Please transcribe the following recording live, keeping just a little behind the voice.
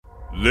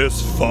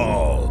This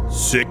fall,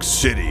 6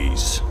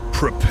 cities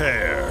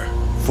prepare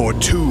for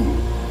 2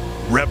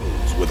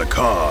 rebels with a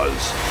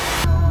cause.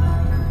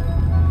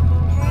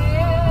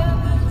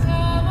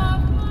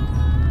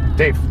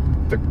 Dave,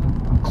 the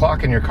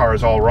clock in your car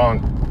is all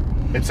wrong.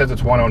 It says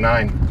it's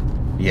 1:09.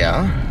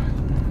 Yeah?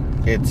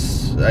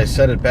 I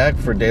set it back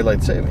for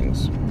daylight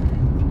savings.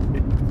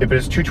 But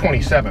it's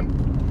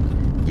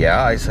 2:27.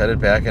 Yeah, I set it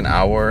back an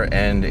hour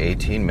and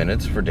 18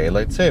 minutes for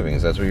daylight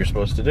savings. That's what you're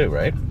supposed to do,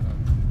 right?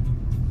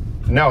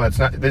 No, that's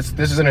not. This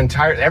is an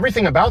entire.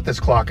 Everything about this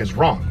clock is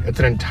wrong. It's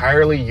an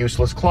entirely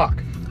useless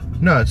clock.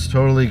 No, it's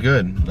totally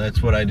good.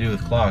 That's what I do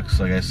with clocks.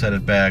 Like, I set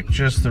it back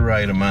just the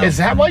right amount. Is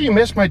that why you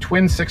missed my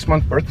twin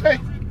 6-month birthday?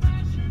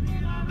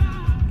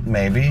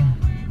 Maybe.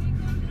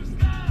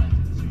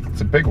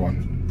 It's a big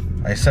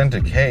one. I sent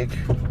a cake.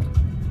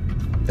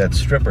 That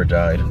stripper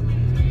died.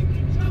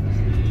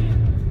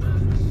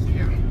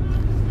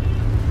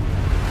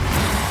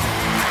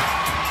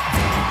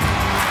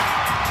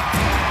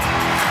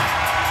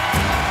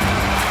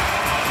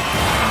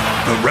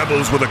 The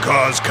Rebels with a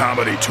Cause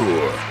comedy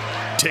tour.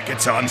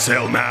 Tickets on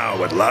sale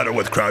now at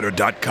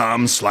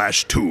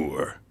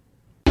louderwithcrowder.com/tour.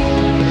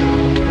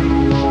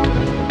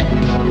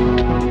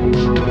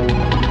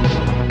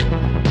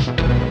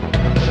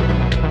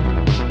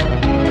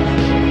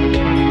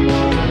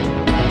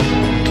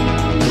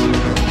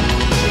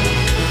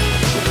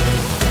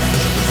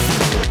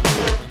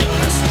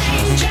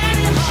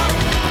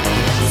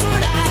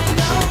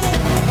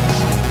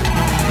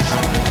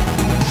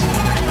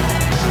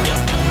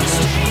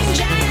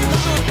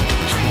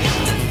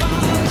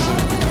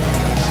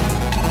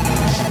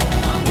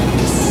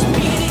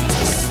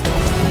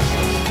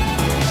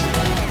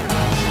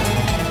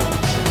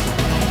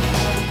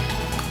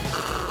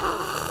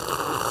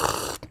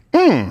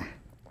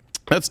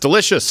 That's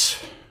delicious.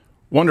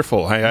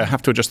 Wonderful. I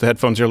have to adjust the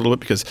headphones here a little bit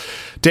because,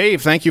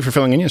 Dave, thank you for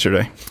filling in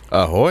yesterday.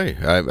 Ahoy.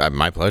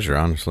 My pleasure,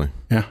 honestly.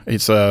 Yeah,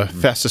 it's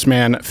fastest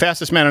man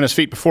on his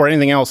feet before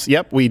anything else.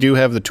 Yep, we do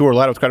have the tour,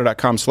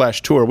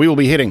 louderwithcrowder.com/tour. We will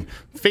be hitting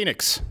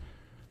Phoenix,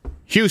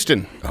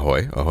 Houston.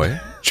 Ahoy, ahoy.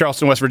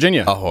 Charleston, West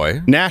Virginia.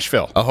 Ahoy.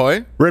 Nashville.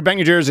 Ahoy. Red Bank,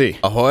 New Jersey.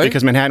 Ahoy.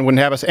 Because Manhattan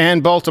wouldn't have us.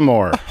 And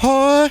Baltimore.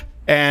 Ahoy.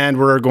 And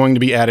we're going to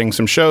be adding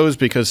some shows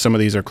because some of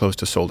these are close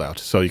to sold out.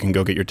 So you can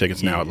go get your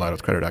tickets now at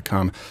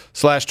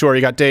louderwithcrowder.com/tour.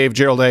 You got Dave,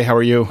 Gerald A. How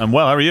are you? I'm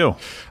well. How are you?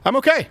 I'm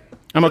okay.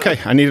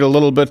 I needed a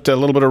little bit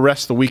of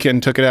rest. The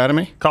weekend took it out of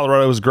me.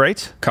 Colorado was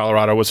great.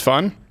 Colorado was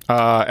fun.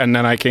 And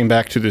then I came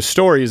back to the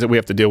stories that we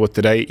have to deal with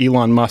today.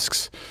 Elon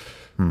Musk's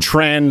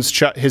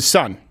his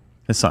son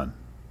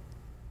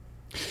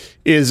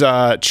is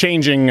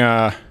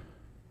changing.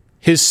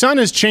 His son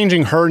is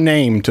changing her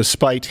name to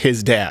spite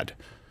his dad.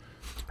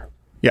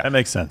 Yeah, that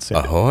makes sense. Yeah.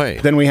 Ahoy.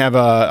 Then we have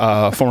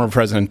former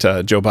President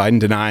Joe Biden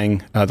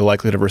denying the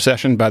likelihood of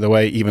recession. By the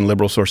way, even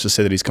liberal sources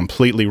say that he's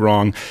completely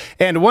wrong.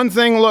 And one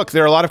thing, look,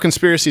 there are a lot of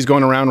conspiracies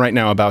going around right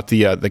now about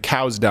the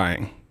cows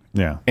dying.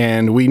 Yeah.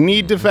 And we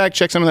need to fact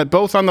check some of that,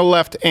 both on the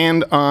left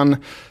and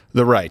on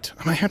the right.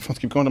 My headphones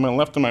keep going to my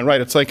left and my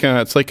right. It's like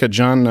a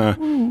John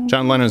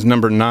Lennon's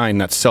Number 9,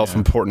 that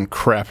self-important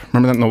crap.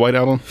 Remember that in the White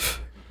Album?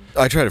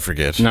 I try to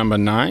forget. Number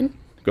 9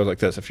 goes like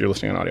this if you're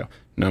listening on audio.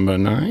 Number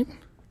 9.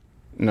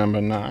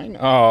 Number 9.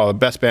 Oh, the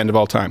best band of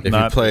all time. If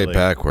you play it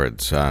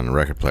backwards on a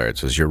record player, it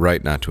says, "You're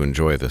right not to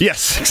enjoy this."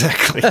 Yes,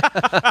 exactly.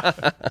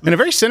 In a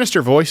very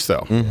sinister voice,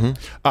 though. Mm-hmm.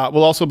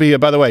 We'll also be,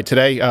 by the way,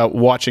 today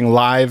watching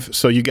live,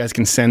 so you guys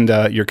can send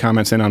your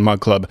comments in on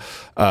Mug Club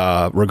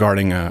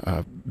regarding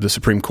the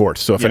Supreme Court.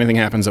 So if anything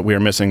happens that we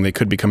are missing, they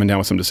could be coming down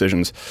with some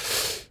decisions.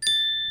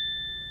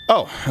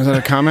 Oh, is that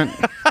a comment?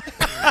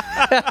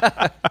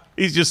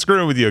 He's just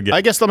screwing with you again.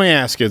 I guess let me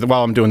ask you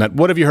while I'm doing that,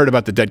 what have you heard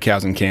about the dead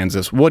cows in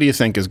Kansas? What do you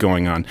think is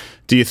going on?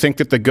 Do you think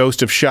that the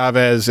ghost of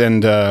Chavez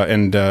and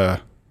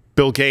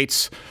Bill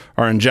Gates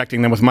are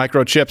injecting them with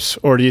microchips,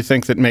 or do you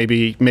think that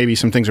maybe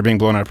some things are being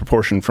blown out of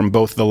proportion from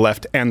both the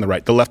left and the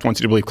right? The left wants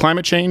you to believe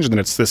climate change, and then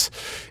it's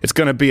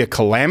going to be a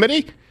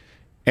calamity,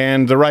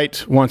 and the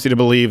right wants you to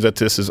believe that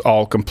this is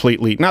all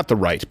completely, not the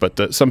right,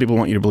 but some people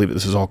want you to believe that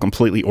this is all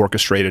completely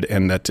orchestrated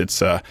and that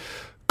it's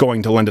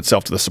going to lend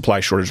itself to the supply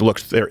shortage. Look,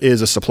 there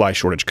is a supply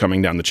shortage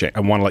coming down the chain. I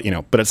want to let you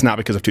know, but it's not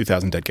because of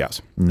 2,000 dead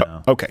cows.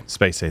 No. Okay.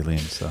 Space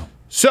aliens, so.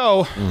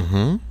 So,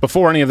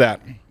 before any of that,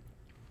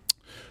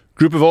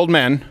 group of old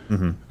men, I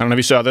don't know if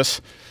you saw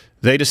this,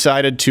 they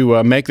decided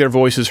to make their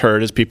voices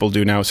heard as people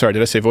do now. Sorry,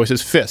 did I say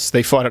voices? Fists.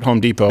 They fought at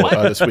Home Depot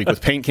this week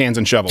with paint cans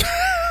and shovels.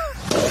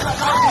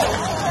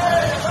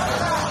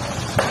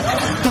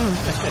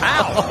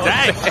 Ow,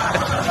 dang.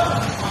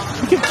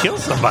 You can kill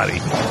somebody.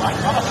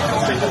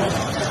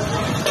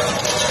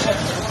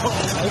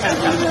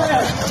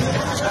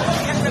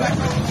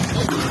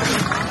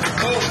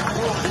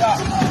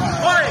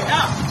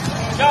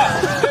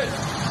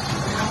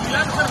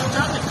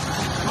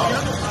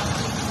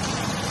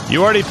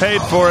 You already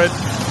paid for it.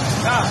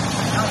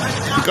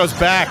 It goes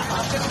back.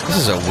 This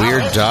is a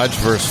weird Dodge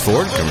vs.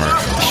 Ford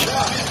commercial.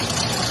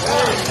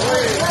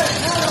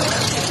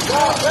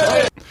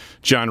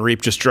 John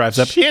Reap just drives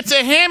up. It's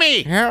a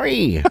Hemi!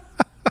 Harry.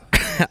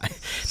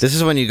 This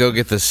is when you go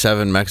get the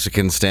 7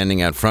 Mexicans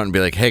standing out front and be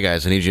like, "Hey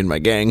guys, I need you in my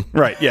gang."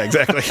 Right. Yeah.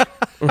 Exactly.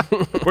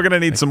 We're gonna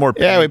need some more.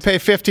 Yeah, we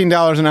paint. pay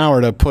 $15 an hour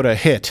to put a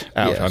hit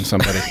out on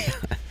somebody.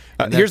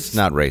 Here's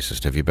not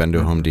racist. Have you been to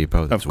a Home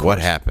Depot? That's what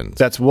happens.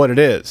 That's what it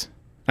is.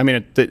 I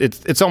mean,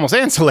 it's almost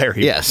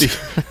ancillary. Yes.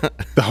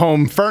 The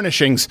home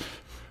furnishings.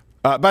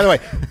 By the way,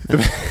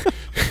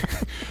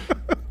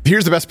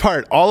 here's the best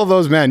part. All of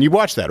those men, you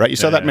watched that, right? You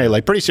saw that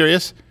melee. Pretty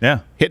serious. Yeah.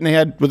 Hit in the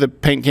head with a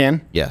paint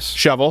can. Yes.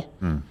 Shovel.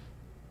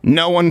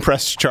 No one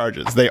pressed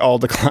charges. They all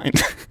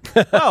declined.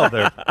 Oh,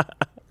 they're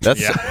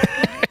That's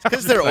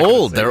because they're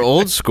old. They're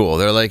old school.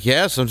 They're like,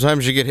 yeah,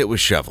 sometimes you get hit with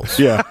shovels.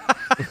 Yeah.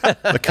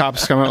 The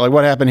cops come out like,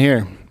 what happened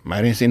here?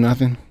 I didn't see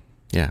nothing.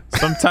 Yeah.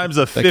 sometimes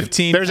a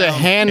 15. There's a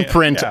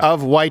handprint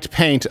of white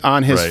paint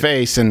on his Right.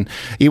 face, and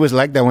he was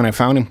like that when I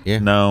found him. Yeah.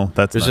 No,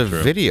 that's There's not a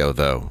true. video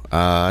though.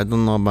 I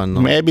don't know about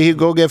no. Maybe he'd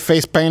go get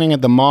face painting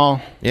at the mall.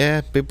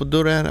 Yeah, people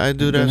do that. I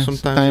do that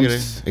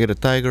sometimes. I get a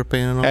tiger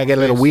painted on I get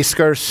my little face.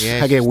 whiskers.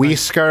 Yeah, I get it's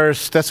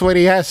whiskers. That's what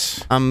he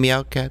has. I'm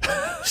Meowcat.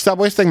 Stop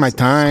wasting my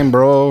time,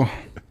 bro.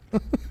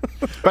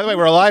 By the way,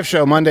 we're a live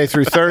show Monday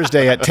through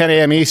Thursday at 10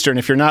 a.m. Eastern.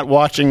 If you're not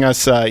watching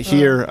us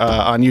here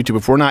on YouTube,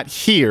 if we're not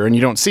here and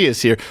you don't see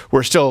us here,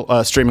 we're still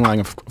streaming live,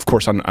 of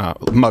course, on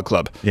Mug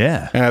Club.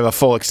 Yeah. And I have a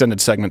full extended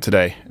segment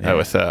today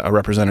with a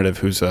representative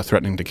who's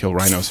threatening to kill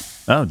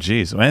rhinos. Oh,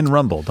 geez. And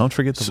Rumble. Don't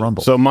forget the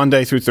Rumble. So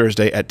Monday through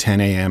Thursday at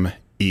 10 a.m.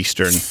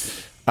 Eastern.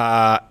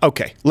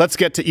 Okay, let's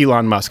get to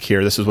Elon Musk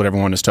here. This is what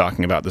everyone is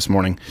talking about this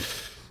morning.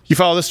 You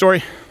follow this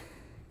story?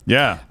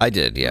 yeah. I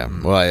did, yeah.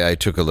 Well, I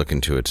took a look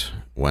into it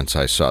once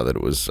I saw that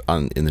it was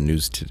in the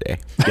news today.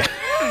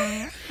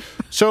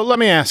 So let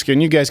me ask you,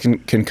 and you guys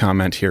can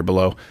comment here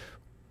below.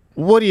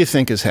 What do you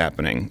think is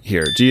happening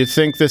here? Do you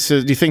think this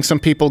is? Do you think some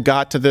people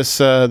got to this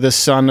this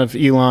son of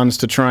Elon's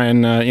to try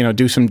and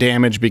do some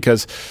damage?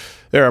 Because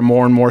there are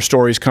more and more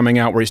stories coming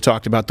out where he's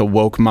talked about the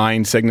woke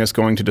mind sickness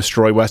going to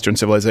destroy Western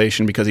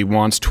civilization because he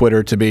wants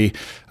Twitter to be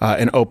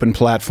an open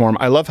platform.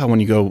 I love how when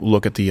you go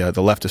look at the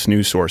leftist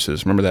news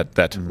sources, remember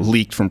that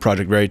leaked from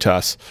Project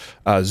Veritas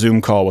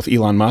Zoom call with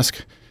Elon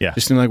Musk. Yeah.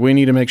 Just like we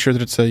need to make sure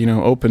that it's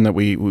open, that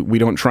we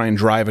don't try and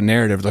drive a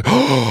narrative like,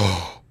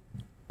 oh,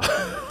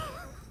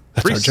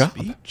 that's Free our job.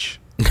 speech.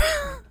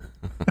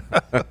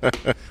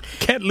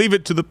 Can't leave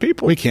it to the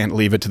people. We can't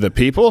leave it to the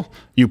people,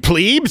 you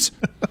plebes.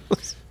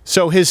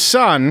 So his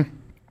son,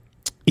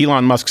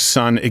 Elon Musk's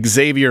son,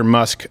 Xavier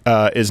Musk,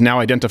 is now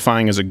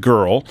identifying as a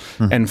girl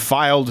and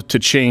filed to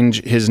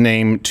change his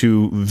name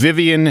to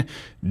Vivian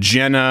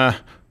Jenna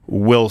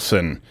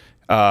Wilson.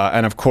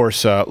 And of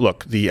course,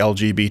 look, the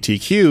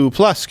LGBTQ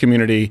plus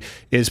community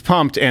is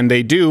pumped, and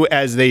they do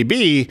as they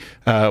be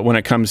when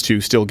it comes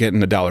to still getting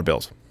the dollar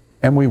bills.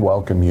 And we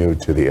welcome you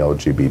to the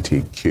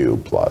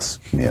LGBTQ plus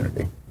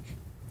community.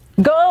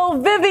 Go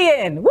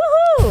Vivian!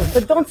 Woohoo!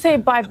 But don't say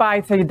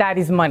bye-bye to your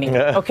daddy's money,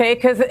 okay?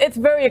 Because it's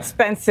very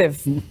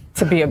expensive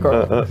to be a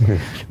girl.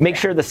 Make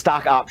sure the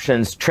stock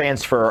options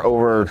transfer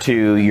over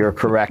to your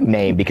correct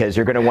name because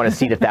you're going to want a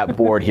seat at that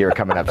board here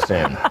coming up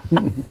soon.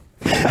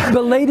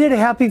 Belated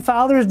Happy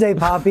Father's Day,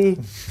 Poppy.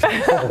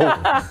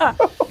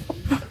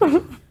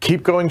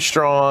 Keep going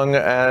strong,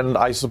 and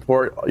I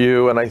support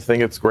you, and I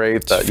think it's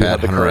great that you Fat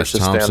have the Hunter courage S. to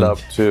stand Thompson. up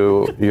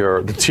to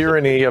the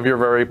tyranny of your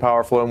very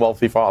powerful and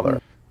wealthy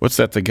father. What's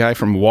that, the guy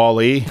from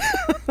Wall-E?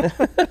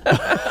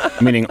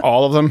 Meaning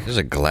all of them? There's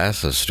a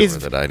glasses store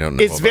that I don't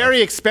know It's about.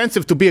 very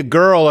expensive to be a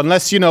girl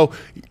unless,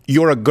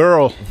 you're a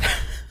girl.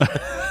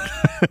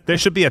 There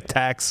should be a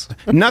tax.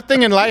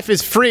 Nothing in life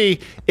is free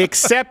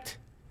except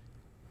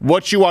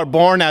what you are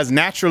born as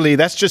naturally.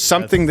 That's just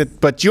something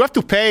but you have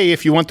to pay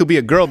if you want to be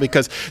a girl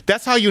because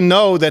that's how you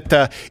know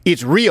that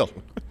it's real.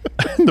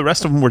 The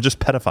rest of them were just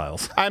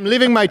pedophiles. I'm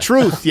living my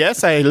truth.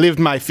 Yes, I lived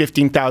my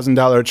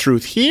 $15,000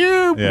 truth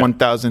here, Yeah.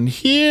 1,000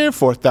 here,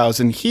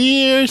 4,000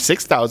 here,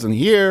 6,000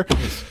 here.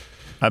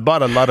 I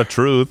bought a lot of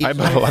truth. I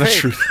bought a lot of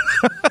truth.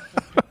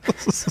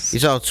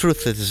 It's all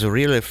truth that is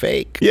really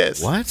fake.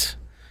 Yes. What?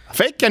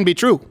 Fake can be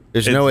true.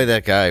 There's no way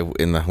that guy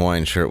in the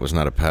Hawaiian shirt was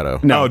not a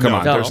pedo. No, Oh, come no.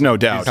 on. There's no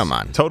doubt. Come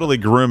on. Totally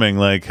grooming,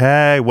 like,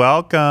 hey, That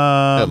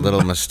welcome.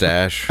 little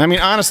mustache. I mean,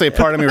 honestly, a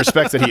part of me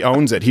respects that he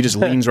owns it. He just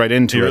leans right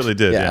into He it. really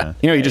did, yeah.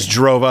 He just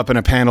drove up in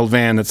a paneled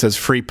van that says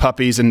free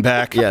puppies in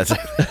back. Yeah, it's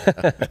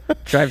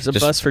Drives a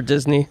bus for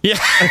Disney.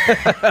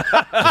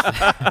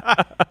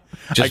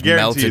 just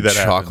guarantee melted that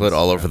chocolate happens.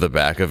 all over the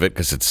back of it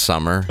because it's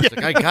summer. It's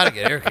like, I gotta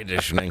get air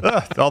conditioning.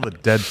 All the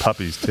dead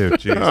puppies, too.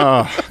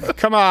 Jeez.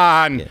 Come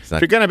on. not-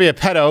 If you're going to be a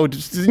pedo,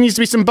 there needs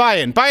to be some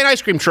buy-in. Buy an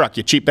ice cream truck,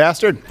 you cheap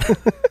bastard.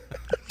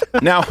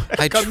 Now,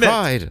 I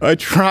tried. I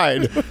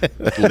tried.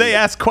 They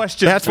ask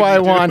questions. That's when why I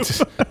you do.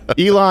 want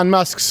Elon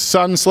Musk's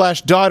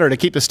son/daughter to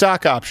keep the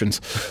stock options.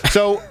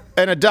 So,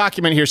 in a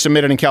document here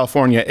submitted in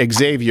California,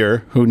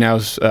 Xavier, who now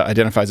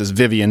identifies as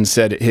Vivian,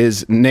 said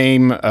his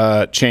name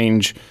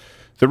change.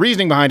 The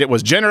reasoning behind it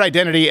was gender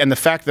identity and the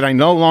fact that I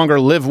no longer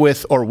live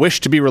with or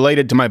wish to be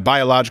related to my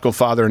biological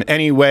father in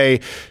any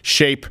way,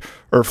 shape,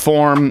 or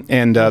form.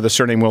 And the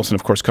surname Wilson,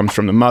 of course, comes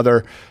from the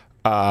mother.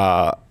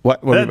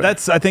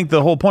 That's, I think,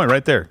 the whole point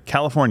right there.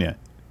 California.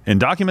 in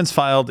documents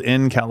filed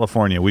in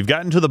California. We've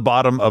gotten to the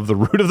bottom of the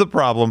root of the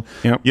problem.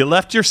 Yep. You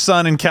left your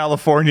son in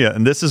California,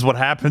 and this is what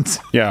happens.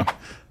 Yeah.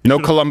 No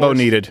Columbo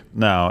needed.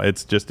 No,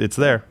 it's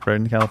there, right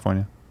in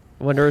California.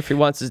 I wonder if he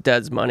wants his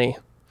dad's money.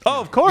 Oh,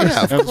 of course.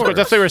 Yeah, that's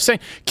what they were saying.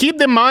 Keep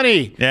the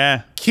money.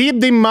 Yeah. Keep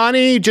the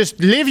money. Just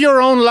live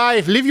your own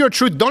life. Live your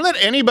truth. Don't let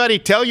anybody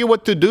tell you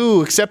what to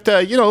do except,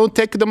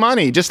 take the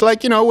money. Just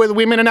like, with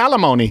women and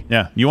alimony.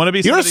 Yeah. You want to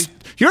be somebody?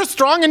 You're a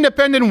strong,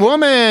 independent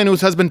woman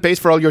whose husband pays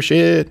for all your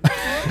shit.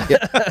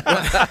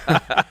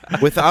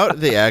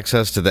 Without the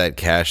access to that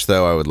cash,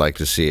 though, I would like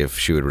to see if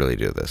she would really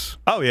do this.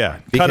 Oh, yeah.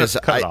 Because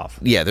cut it off.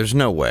 Yeah, there's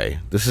no way.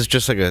 This is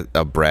just like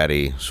a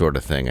bratty sort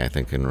of thing, I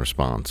think, in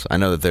response. I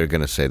know that they're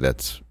going to say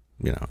that's,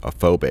 a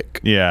phobic.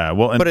 Yeah,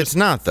 well, but it's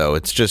not, though.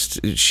 It's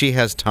just she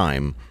has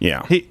time.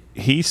 Yeah.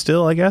 He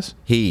still, I guess?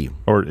 He.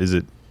 Or is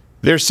it?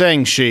 They're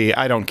saying she.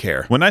 I don't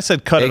care. When I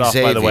said cut it off,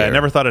 by the way, I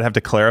never thought I'd have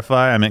to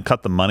clarify. I meant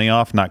cut the money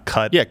off, not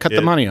cut. Yeah, cut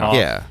the money off.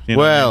 Yeah. You know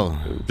what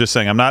I mean? Just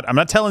saying, I'm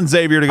not telling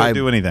Xavier to go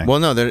do anything. Well,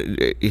 no,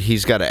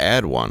 he's got to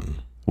add one.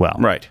 Well,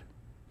 right.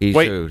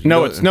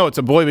 It's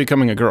a boy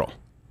becoming a girl.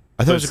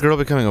 I thought it was a girl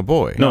becoming a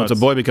boy. No, it's a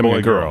boy becoming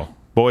a girl.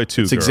 Boy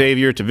to it's girl.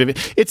 Xavier to Vivian.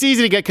 It's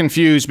easy to get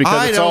confused because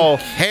I it's don't all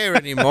care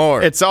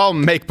anymore. It's all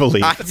make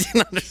believe. I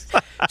didn't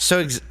understand.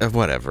 So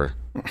whatever.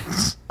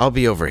 I'll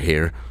be over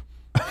here.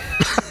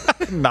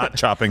 Not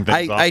chopping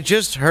things off. I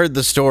just heard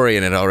the story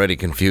and it already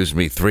confused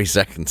me 3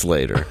 seconds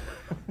later.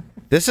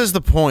 This is the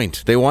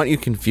point. They want you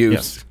confused.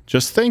 Yes.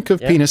 Just think of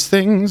penis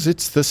things.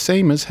 It's the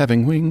same as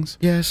having wings.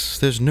 Yes,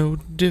 there's no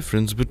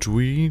difference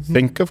between.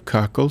 Think of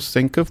cockles.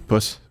 Think of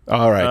puss.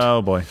 All right.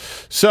 Oh, boy.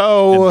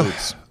 So,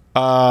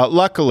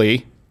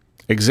 luckily,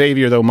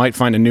 Xavier, though, might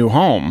find a new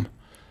home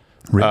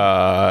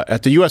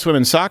at the U.S.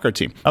 women's soccer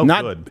team. Oh,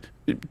 Not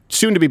good.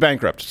 Soon to be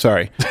bankrupt.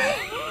 Sorry.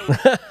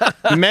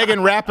 Megan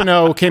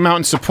Rapinoe came out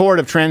in support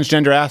of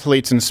transgender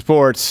athletes in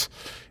sports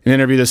in an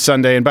interview this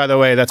Sunday. And by the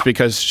way, that's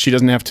because she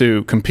doesn't have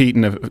to compete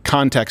in a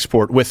contact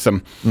sport with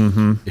them.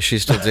 Mm-hmm. Is she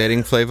still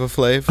dating Flava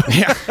Flav?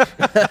 Yeah.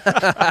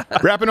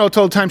 Rapinoe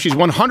told Time she's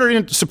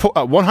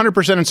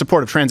 100% in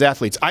support of trans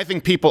athletes. I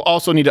think people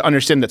also need to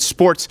understand that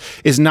sports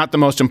is not the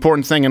most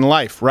important thing in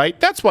life, right?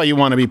 That's why you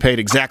want to be paid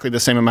exactly the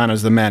same amount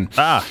as the men.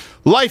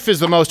 Life is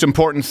the most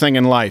important thing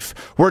in life.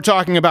 We're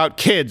talking about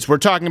kids. We're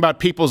talking about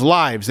people's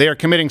lives. They are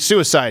committing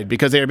suicide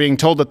because they are being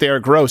told that they are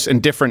gross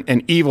and different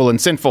and evil and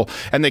sinful,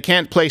 and they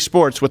can't play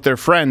sports with their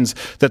friends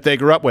that they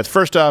grew up with.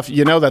 First off,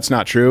 that's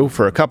not true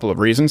for a couple of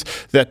reasons.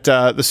 That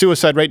the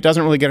suicide rate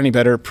doesn't really get any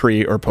better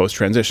pre or post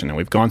transition, and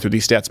we've gone through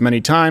these stats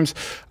many times.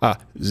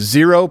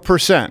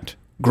 0%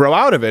 grow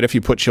out of it if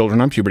you put children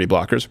on puberty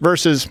blockers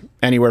versus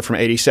anywhere from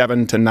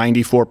 87 to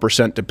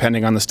 94%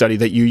 depending on the study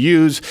that you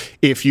use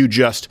if you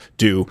just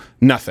do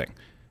nothing.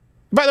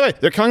 By the way,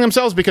 they're killing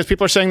themselves because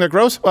people are saying they're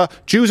gross.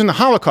 Jews in the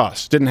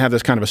Holocaust didn't have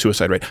this kind of a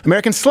suicide rate.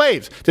 American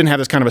slaves didn't have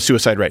this kind of a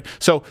suicide rate.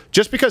 So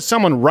just because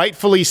someone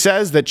rightfully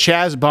says that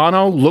Chaz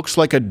Bono looks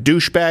like a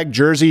douchebag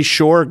Jersey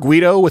Shore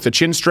Guido with a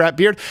chin strap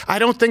beard, I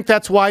don't think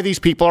that's why these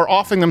people are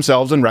offing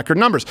themselves in record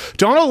numbers.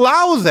 Don't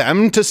allow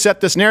them to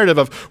set this narrative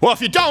of, well,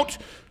 if you don't,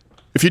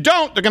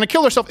 they're going to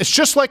kill themselves. It's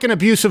just like an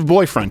abusive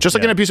boyfriend, just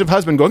like an abusive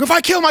husband going, if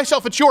I kill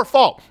myself, it's your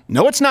fault.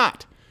 No, it's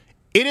not.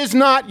 It is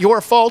not your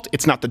fault.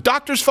 It's not the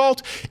doctor's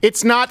fault.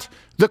 It's not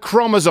the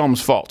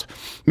chromosome's fault.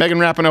 Megan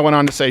Rapinoe went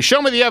on to say,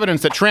 show me the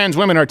evidence that trans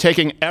women are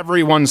taking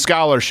everyone's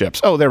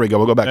scholarships. Oh, there we go.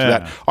 We'll go back to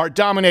that. Are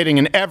dominating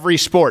in every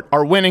sport,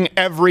 are winning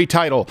every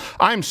title.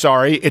 I'm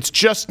sorry. It's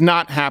just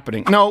not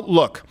happening. No,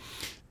 look.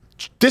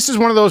 This is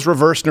one of those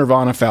reverse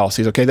nirvana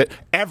fallacies, okay, that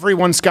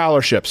everyone's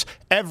scholarships,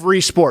 every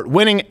sport,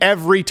 winning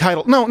every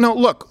title. No,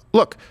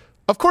 look,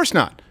 of course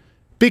not.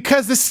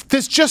 Because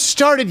this just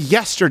started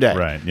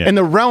yesterday in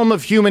the realm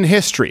of human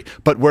history.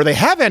 But where they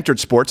have entered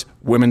sports,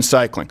 women's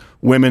cycling,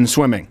 women's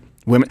swimming,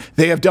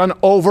 they have done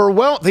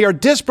they are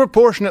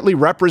disproportionately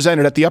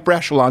represented at the upper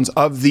echelons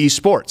of these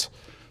sports.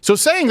 So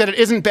saying that it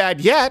isn't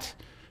bad yet,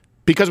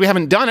 because we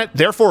haven't done it,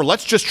 therefore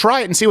let's just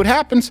try it and see what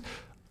happens,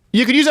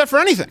 you could use that for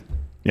anything.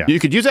 Yeah. You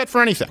could use that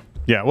for anything.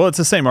 Yeah, well, it's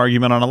the same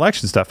argument on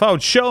election stuff. Oh,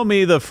 show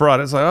me the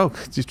fraud. It's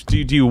like,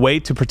 do you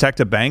wait to protect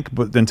a bank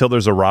until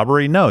there's a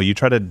robbery? No, you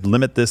try to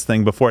limit this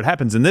thing before it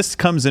happens. And this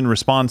comes in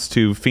response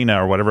to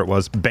FINA or whatever it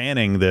was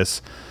banning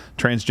this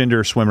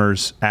transgender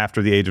swimmers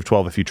after the age of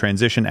 12. If you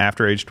transition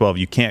after age 12,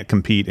 you can't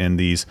compete in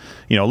these,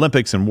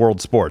 Olympics and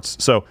world sports.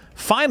 So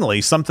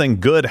finally, something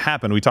good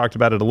happened. We talked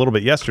about it a little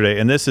bit yesterday,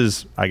 and this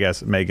is, I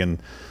guess, Megan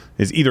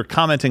is either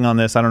commenting on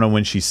this. I don't know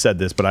when she said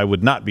this, but I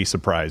would not be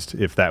surprised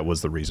if that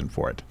was the reason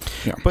for it.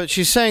 Yeah. But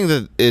she's saying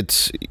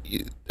that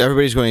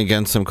everybody's going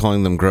against them,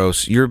 calling them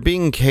gross. You're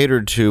being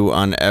catered to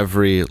on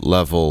every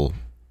level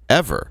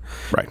ever.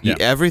 Right. Yeah.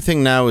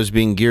 Everything now is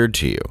being geared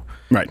to you.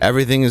 Right.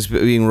 Everything is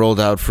being rolled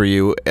out for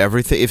you.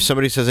 Everything. If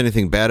somebody says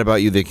anything bad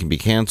about you, they can be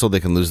canceled. They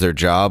can lose their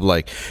job.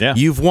 Like,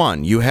 you've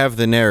won. You have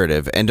the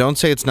narrative. And don't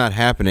say it's not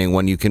happening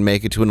when you can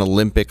make it to an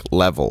Olympic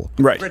level.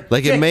 Right.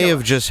 Like, it may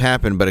have just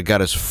happened, but it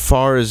got as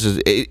far as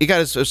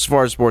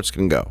sports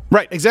can go.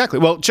 Right, exactly.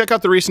 Well, check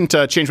out the recent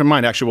Change My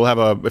Mind. Actually, we'll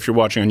have if you're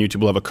watching on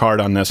YouTube, we'll have a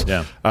card on this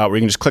where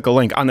you can just click a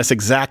link on this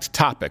exact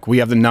topic. We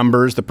have the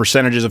numbers, the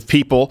percentages of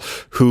people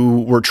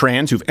who were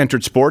trans, who've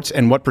entered sports,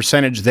 and what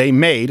percentage they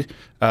made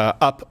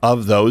up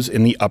of those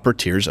in the upper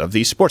tiers of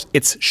these sports.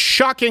 It's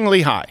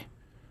shockingly high.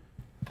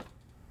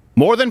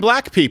 More than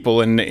black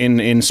people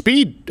in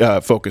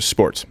speed-focused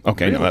sports.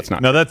 Okay, really? No, that's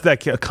not. No, that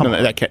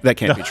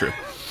can't be true.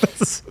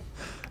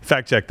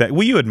 Fact check that.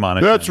 Will you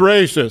admonish? That's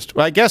racist.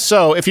 Well, I guess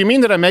so. If you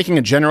mean that I'm making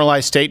a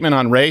generalized statement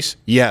on race,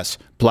 yes.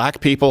 Black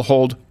people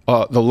hold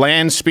the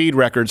land speed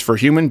records for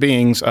human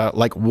beings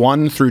like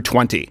 1 through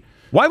 20.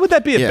 Why would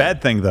that be a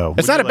bad thing, though?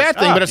 It's not a bad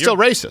thing, but it's still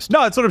racist.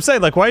 No, that's what I'm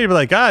saying. Like, why are you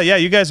like, yeah,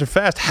 you guys are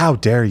fast. How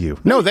dare you?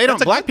 No, they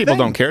don't. Black people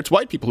don't care. It's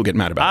white people who get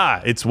mad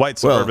about it. It's white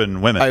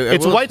suburban women.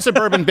 It's white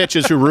suburban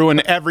bitches who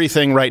ruin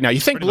everything right now. You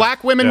think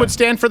black women would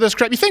stand for this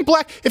crap? You think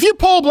if you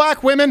poll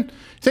black women,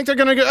 you think they're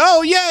going to go,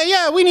 oh,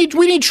 yeah, we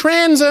need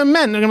trans men.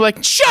 They're going to be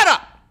like, shut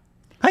up.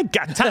 I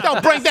got time.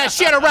 Don't bring that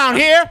shit around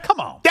here. Come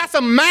on. That's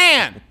a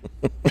man.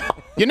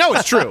 You know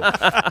it's true.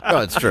 No,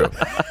 it's true.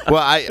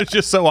 Well, it's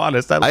just so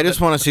honest. I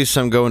just want to see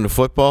some go into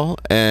football,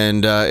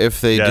 and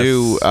if they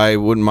do, I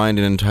wouldn't mind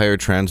an entire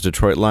trans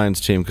Detroit Lions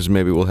team because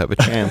maybe we'll have a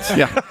chance.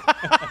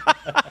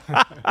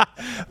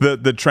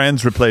 The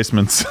trans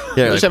replacements.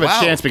 Yeah, just have a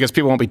chance because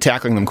people won't be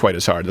tackling them quite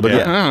as hard. They'll be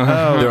like,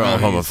 they're all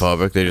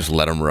homophobic. They just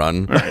let them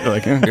run.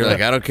 Right, You're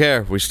like, I don't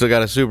care. We still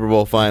got a Super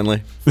Bowl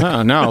finally.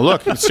 No,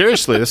 look,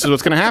 seriously, this is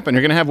what's going to happen.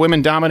 You're going to have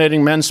women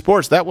dominating men's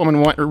sports. That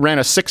woman ran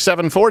a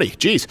 6.740.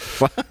 Jeez.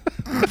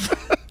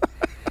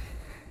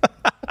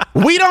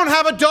 We don't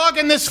have a dog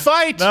in this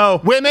fight.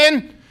 No.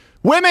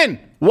 Women,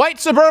 white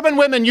suburban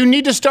women, you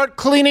need to start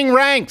cleaning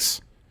ranks.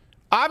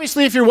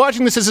 Obviously, if you're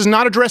watching this is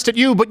not addressed at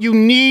you, but you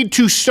need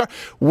to start.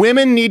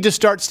 Women need to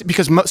start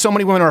because so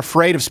many women are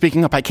afraid of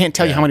speaking up. I can't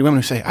tell you how many women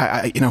who say,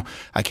 I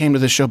came to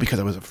this show because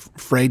I was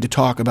afraid to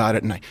talk about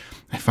it, and I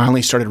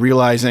finally started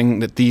realizing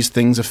that these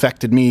things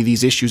affected me,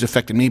 these issues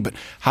affected me, but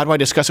how do I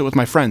discuss it with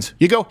my friends?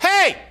 You go,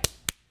 hey,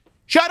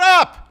 shut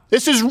up.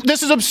 This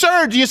is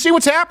absurd. Do you see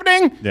what's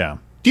happening? Yeah.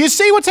 Do you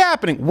see what's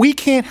happening? We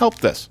can't help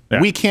this.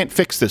 Yeah. We can't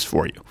fix this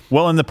for you.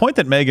 Well, and the point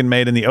that Megan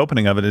made in the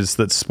opening of it is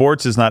that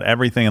sports is not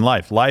everything in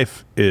life.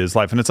 Life is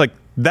life. And it's like,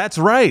 that's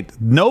right.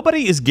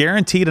 Nobody is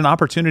guaranteed an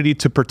opportunity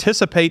to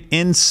participate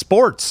in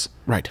sports.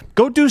 Right.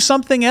 Go do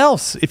something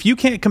else. If you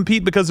can't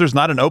compete because there's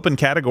not an open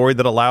category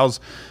that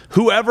allows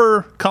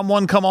whoever, come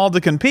one, come all,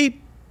 to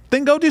compete,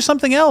 then go do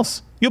something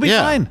else. You'll be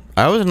fine.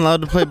 I wasn't allowed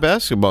to play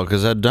basketball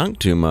because I dunked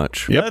too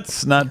much. Yep.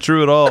 That's not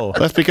true at all.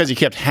 That's because you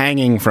kept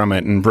hanging from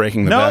it and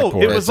breaking the backboard.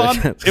 No, it was on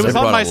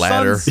my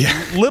son's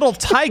little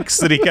tykes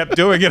that he kept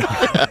doing it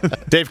on.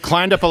 Dave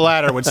climbed up a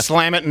ladder, would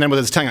slam it, and then with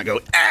his tongue, I'd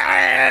go,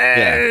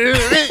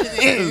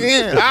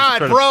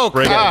 it broke.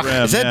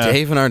 Is that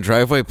Dave in our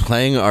driveway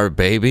playing our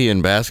baby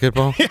in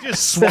basketball? He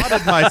just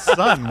swatted my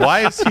son.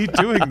 Why is he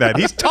doing that?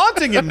 He's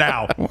taunting him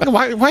now.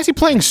 Why is he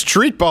playing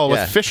street ball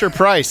with Fisher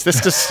Price?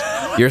 This just...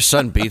 Your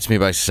son beats me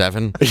by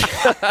 7.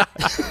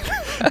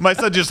 My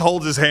son just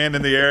holds his hand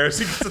in the air as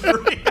he gets a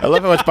 3. I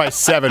love how it's by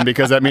 7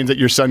 because that means that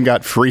your son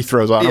got free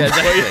throws on him.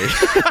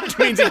 Exactly. Which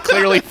means he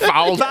clearly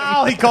fouled.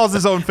 Foul. He calls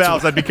his own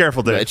fouls. I'd be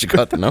careful, Dave. Right, you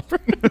got the number.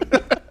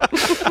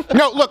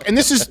 No, look, and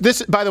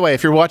this. By the way,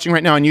 if you're watching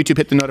right now on YouTube,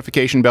 hit the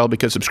notification bell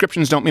because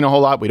subscriptions don't mean a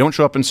whole lot. We don't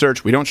show up in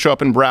search. We don't show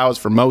up in browse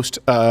for most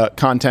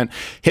content.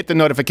 Hit the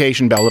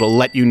notification bell. It'll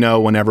let you know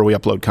whenever we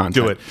upload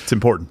content. Do it. It's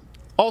important.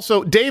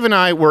 Also, Dave and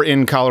I were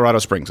in Colorado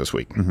Springs this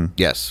week. Mm-hmm.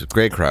 Yes,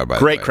 great crowd, by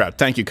the way. Great crowd.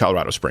 Thank you,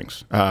 Colorado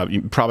Springs.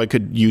 You probably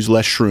could use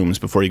less shrooms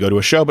before you go to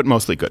a show, but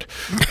mostly good.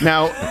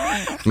 Now,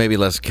 maybe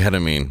less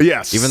ketamine.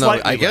 Yes. Even though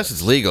I guess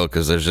it's legal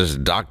because there's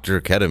just Dr.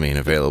 Ketamine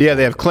available. Yeah,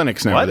 they have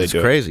clinics now where they do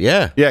it. Crazy,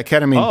 yeah. Yeah,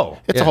 ketamine.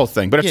 It's a whole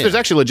thing. But there's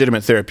actually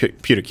legitimate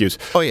therapeutic use.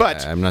 Oh, yeah.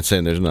 But I'm not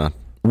saying there's not.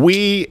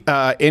 We,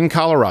 in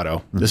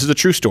Colorado, this is a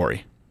true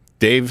story.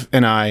 Dave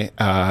and I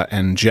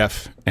and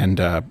Jeff and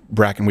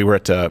Bracken, we were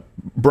at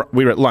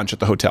lunch at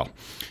the hotel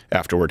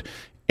afterward,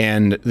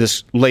 and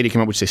this lady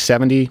came up, would say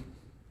 70,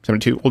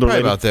 72, older probably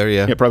lady. About there,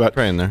 yeah. Yeah, probably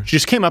about in there. She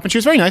just came up, and she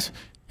was very nice,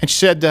 and she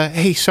said,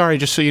 hey, sorry,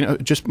 just so you know,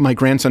 just my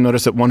grandson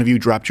noticed that one of you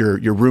dropped your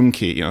room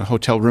key,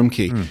 hotel room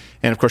key.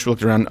 And, of course, we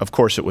looked around. Of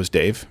course, it was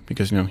Dave,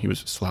 because, he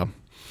was a slob.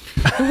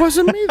 It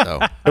wasn't me,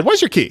 though. It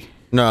was your key.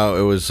 No,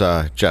 it was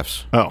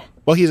Jeff's. Oh,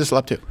 well, he's a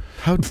slob, too.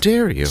 How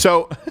dare you?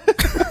 So...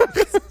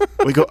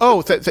 We go,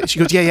 she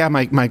goes, yeah,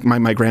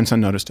 my grandson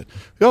noticed it.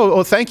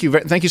 Oh, thank you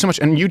so much.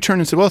 And you turned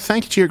and said, well,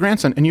 thank you to your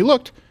grandson. And you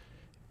looked,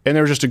 and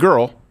there was just a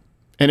girl,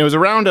 and it was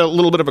around a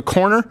little bit of a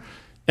corner.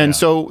 And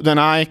so then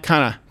I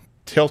kind of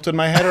tilted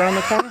my head around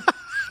the corner,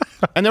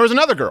 and there was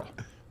another girl.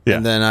 Yeah.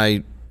 And then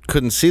I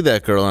couldn't see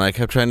that girl, and I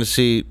kept trying to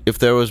see if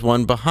there was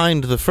one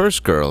behind the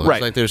first girl. It's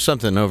Right. like there's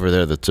something over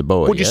there that's a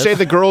boy. Would you say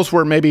the girls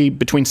were maybe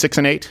between 6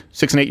 and 8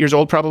 years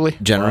old, probably?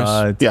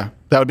 Generous. Yeah,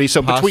 that would be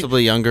so.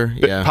 Possibly younger.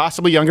 Yeah.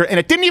 Possibly younger, and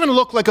it didn't even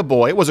look like a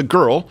boy. It was a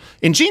girl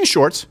in jean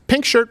shorts,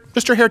 pink shirt,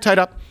 just her hair tied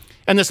up,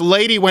 and this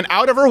lady went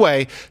out of her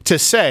way to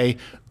say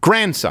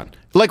grandson.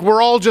 Like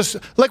we're all just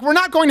like we're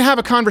not going to have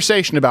a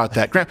conversation about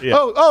that.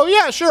 Oh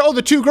yeah, sure. Oh,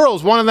 the 2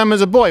 girls, one of them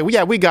is a boy.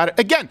 Yeah, we got it.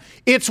 Again,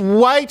 it's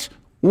white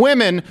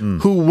women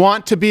who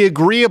want to be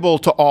agreeable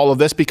to all of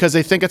this because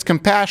they think it's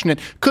compassionate.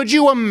 Could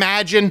you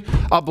imagine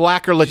a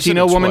black or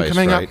Latino woman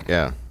coming right? up?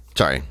 Yeah.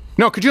 Sorry.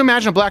 No, could you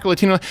imagine a black or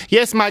Latino?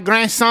 Yes, my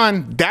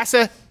grandson. That's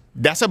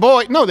a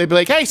boy. No, they'd be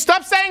like, hey,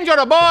 stop saying you're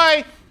a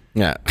boy.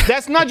 Yeah.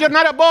 You're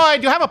not a boy.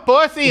 You have a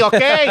pussy,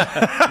 okay?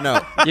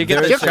 No.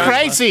 You're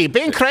crazy.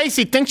 Being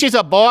crazy. Think she's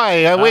a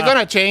boy. We're going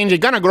to change. You're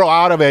going to grow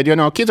out of it. You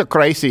know, kids are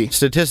crazy.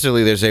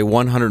 Statistically, there's a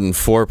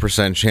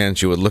 104%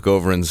 chance you would look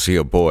over and see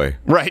a boy.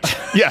 Right.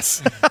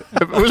 Yes.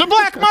 It was a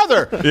black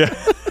mother. Yeah.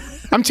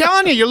 I'm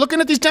telling you, you're looking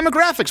at these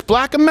demographics.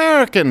 Black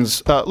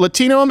Americans,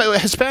 Latino,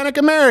 Hispanic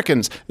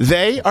Americans,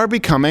 they are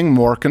becoming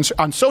more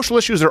on social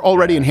issues. They're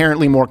already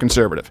inherently more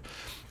conservative.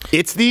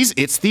 It's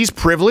these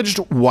privileged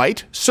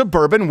white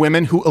suburban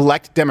women who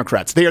elect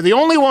Democrats. They are the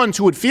only ones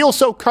who would feel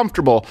so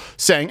comfortable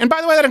saying, and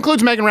by the way, that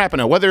includes Megan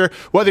Rapinoe,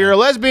 whether you're a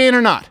lesbian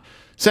or not,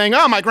 saying,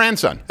 oh, my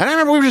grandson. And I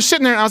remember we were just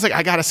sitting there and I was like,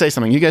 I got to say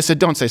something. You guys said,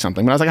 don't say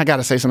something. But I was like, I got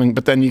to say something.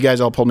 But then you guys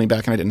all pulled me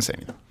back and I didn't say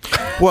anything.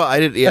 Well, I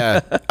did.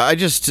 Yeah. I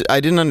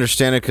didn't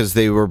understand it because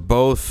they were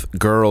both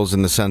girls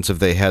in the sense of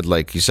they had,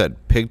 like you said,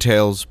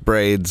 pigtails,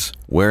 braids,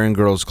 wearing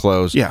girls'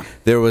 clothes. Yeah.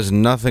 There was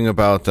nothing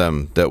about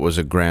them that was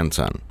a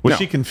grandson. Was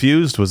she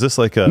confused? Was this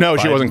like a No,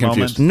 she wasn't moment?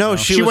 confused. No,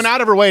 she went out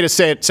of her way to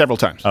say it several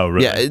times. Oh,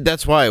 really? Yeah,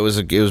 that's why it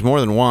was more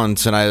than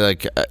once, and I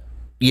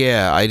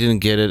I didn't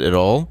get it at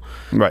all.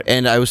 Right.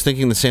 And I was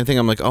thinking the same thing.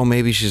 I'm like, oh,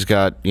 maybe she's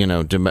got,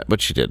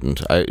 but she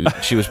didn't.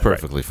 She was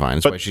perfectly fine.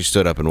 That's why she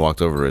stood up and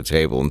walked over to a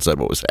table and said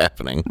what was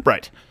happening.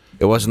 Right.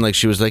 It wasn't like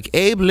she was like,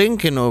 Abe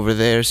Lincoln over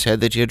there said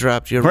that you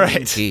dropped your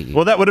ring key.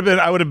 Well, that would have been,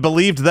 I would have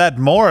believed that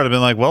more. I'd have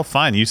been like, well,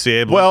 fine, you see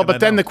Abe Lincoln. Well,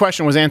 but then the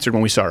question was answered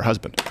when we saw her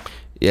husband.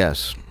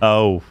 Yes.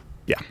 Oh.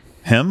 Yeah.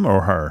 Him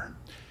or her?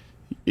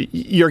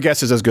 Your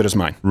guess is as good as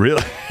mine.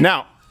 Really?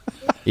 Now.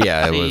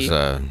 Yeah, it was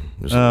a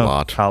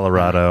lot.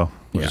 Colorado.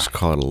 We'll just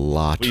call it a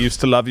lot. We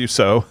used to love you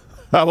so.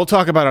 We'll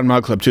talk about on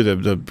Mug Club, too,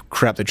 the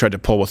crap they tried to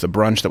pull with the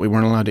brunch that we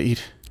weren't allowed to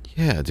eat.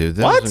 Yeah, dude,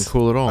 that wasn't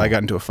cool at all. I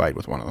got into a fight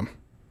with one of them.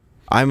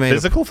 I made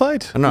Physical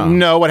fight?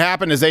 No, what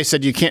happened is they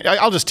said you can't.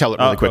 I'll just tell it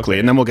really quickly,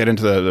 and then we'll get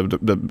into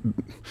the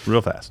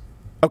real fast.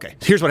 Okay,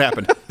 here's what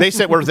happened. They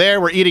said we're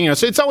there, we're eating.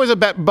 So it's always a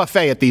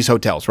buffet at these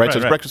hotels, right? So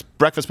it's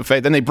breakfast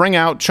buffet. Then they bring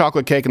out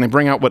chocolate cake, and they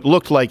bring out what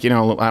looked like, I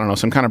don't know,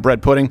 some kind of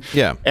bread pudding.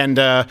 Yeah. And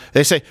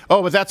they say,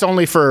 oh, but that's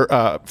only for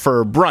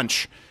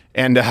brunch.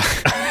 And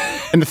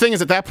and the thing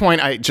is, at that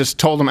point, I just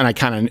told them,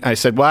 and I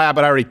said, well,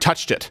 but I already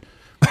touched it.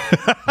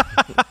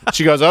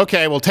 She goes,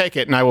 okay, we'll take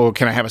it. And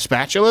can I have a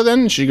spatula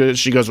then? She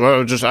goes, well,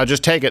 I'll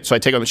just take it. So I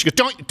take it. She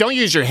goes, don't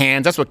use your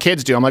hands. That's what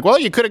kids do. I'm like, well,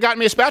 you could have gotten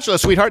me a spatula,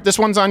 sweetheart. This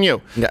one's on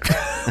you. Yeah.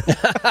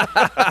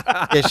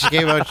 Yeah, she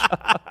came out.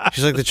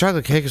 She's like, the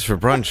chocolate cake is for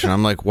brunch. And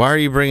I'm like, why are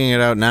you bringing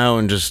it out now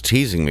and just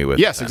teasing me with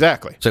it? Yes,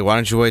 exactly. It's like, why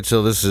don't you wait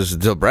till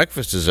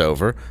breakfast is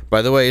over?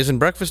 By the way, isn't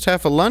breakfast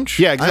half a lunch?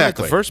 Yeah, exactly. I like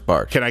the first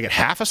part. Can I get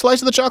half a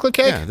slice of the chocolate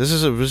cake? Yeah, this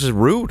is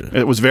rude.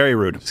 It was very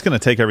rude. It's going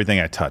to take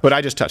everything I touch. But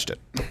I just touched it.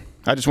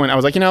 I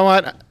was like, you know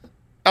what?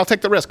 I'll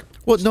take the risk.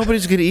 Well,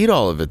 nobody's going to eat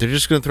all of it. They're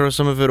just going to throw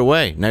some of it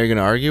away. Now you're going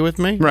to argue with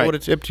me? Right. I would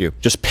have tipped you.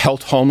 Just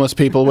pelt homeless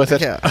people with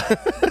it? Yeah.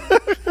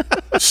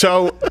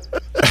 So...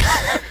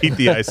 Eat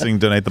the icing,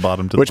 donate the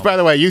bottom to Which, by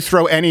the way, you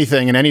throw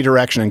anything in any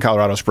direction in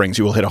Colorado Springs,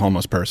 you will hit a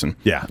homeless person.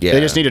 Yeah. They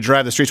just need to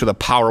drive the streets with a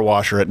power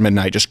washer at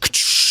midnight.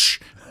 Just...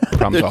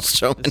 There's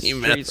so many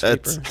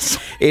methods.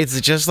 It's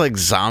just like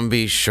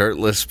zombie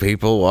shirtless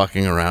people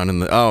walking around in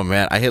the. Oh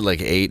man, I hit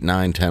like 8,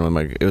 9, 10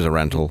 with it was a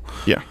rental.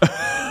 Yeah,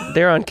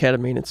 they're on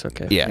ketamine. It's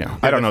okay. Yeah.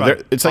 I don't know.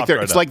 It's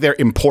like they're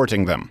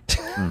importing them.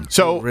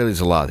 So it really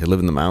is a lot. They live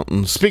in the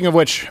mountains. Speaking of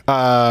which,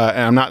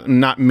 and I'm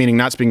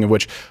not speaking of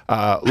which,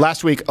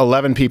 last week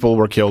 11 people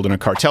were killed in a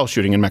cartel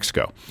shooting in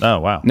Mexico. Oh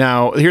wow.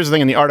 Now here's the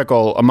thing: in the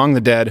article, among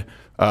the dead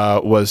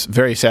was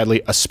very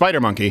sadly a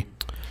spider monkey.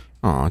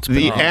 Oh,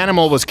 the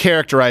animal was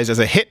characterized as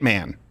a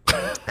hitman.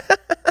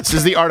 This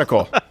is the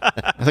article.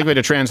 I think we had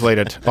to translate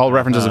it. All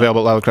references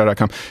available at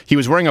loudcrowd.com. He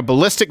was wearing a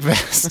ballistic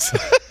vest,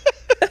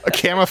 a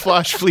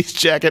camouflage fleece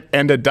jacket,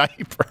 and a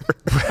diaper.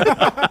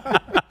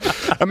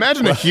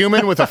 Imagine a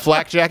human with a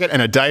flak jacket and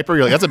a diaper.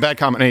 You're like, that's a bad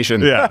combination.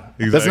 Yeah,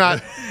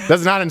 exactly.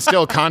 Does not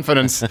instill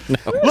confidence.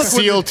 No.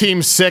 SEAL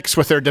Team 6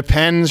 with their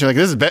Depends. You're like,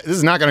 this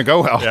is not going to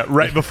go well. Yeah,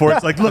 right before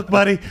it's like, look,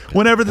 buddy,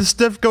 whenever the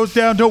stuff goes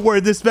down, don't wear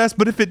this vest.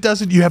 But if it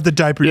doesn't, you have the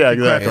diaper. Yeah,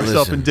 you exactly. Crack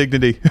yourself in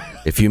dignity.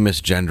 If you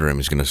misgender him,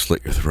 he's going to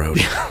slit your throat.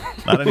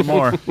 Not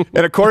anymore.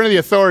 And according to the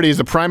authorities,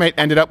 the primate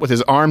ended up with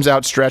his arms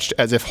outstretched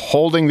as if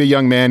holding the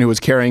young man who was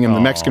carrying him. The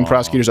Mexican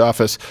prosecutor's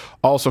office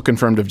also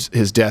confirmed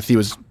his death. He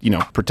was,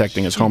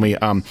 protecting his homie.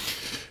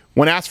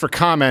 When asked for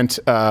comment,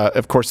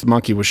 of course, the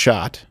monkey was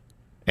shot.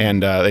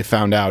 And they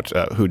found out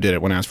who did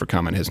it when asked for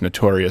comment. His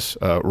notorious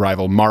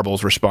rival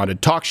Marbles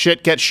responded, "Talk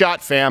shit, get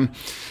shot, fam."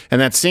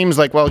 And that seems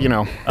like, well, you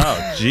know.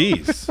 Oh,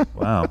 jeez.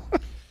 Wow.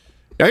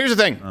 Now, here's the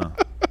thing.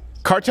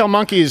 Cartel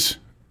monkeys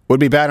would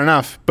be bad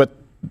enough, but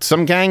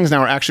some gangs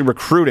now are actually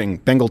recruiting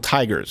Bengal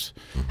tigers.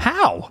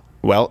 How?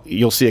 Well,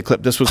 you'll see a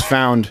clip. This was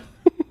found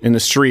in the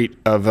street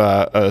of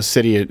a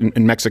city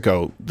in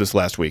Mexico this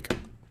last week.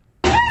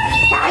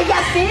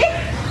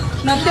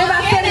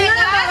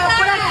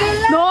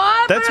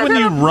 That's when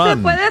you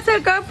run.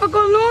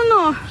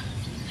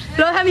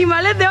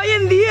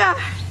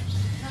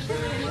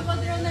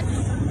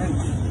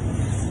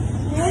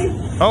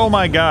 Oh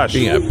my gosh!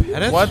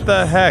 What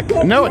the heck?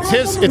 No, it's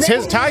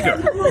his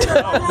tiger.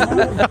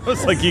 I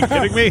was like, you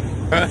kidding me?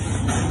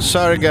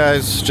 Sorry,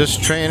 guys.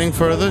 Just training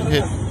for the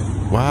hit.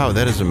 Wow,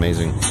 that is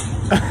amazing.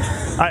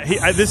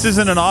 This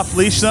isn't an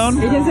off-leash zone?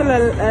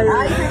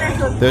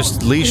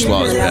 There's leash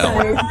laws,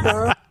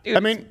 pal. Dude, I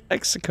mean,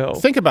 Mexico.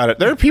 Think about it.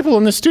 There are people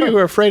in the studio who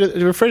are afraid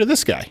of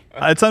this guy.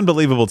 It's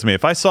unbelievable to me.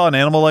 If I saw an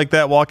animal like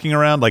that walking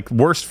around, like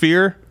worst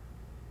fear,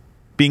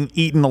 being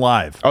eaten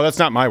alive. Oh, that's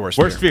not my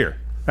worst fear.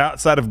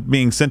 Outside of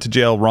being sent to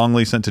jail,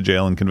 wrongly sent to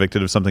jail and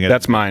convicted of something.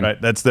 That's mine. Right?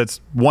 That's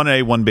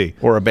 1A, 1B.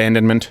 Or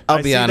abandonment.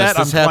 I'll be honest,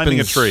 this climbing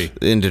a happens tree.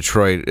 in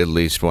Detroit at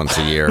least once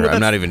a year. I'm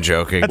not even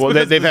joking. Well,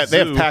 they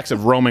have packs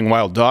of roaming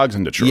wild dogs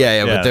in Detroit.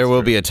 Yeah, but there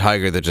will be a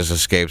tiger that just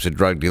escapes a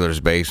drug dealer's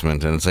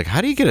basement, and it's like,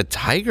 how do you get a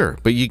tiger?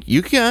 But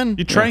you can.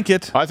 You trank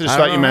it. I just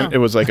thought you meant it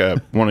was like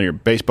one of your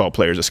baseball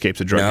players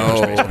escapes a drug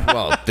dealer's basement.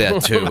 Well,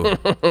 that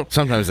too.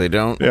 Sometimes they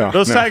don't. Yeah,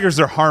 those tigers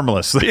are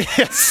harmless.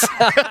 Yes.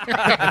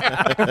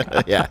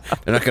 Yeah,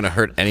 they're not going to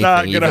hurt anything.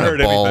 Not going to hurt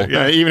anything.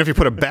 Yeah. Even if you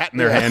put a bat in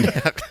their hand,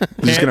 they're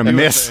just going to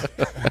miss.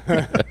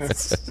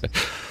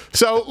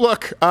 So,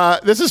 look,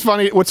 this is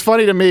funny. What's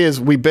funny to me is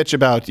we bitch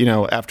about,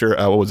 after,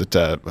 what was it,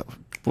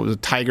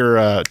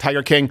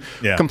 Tiger King,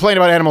 complain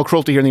about animal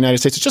cruelty here in the United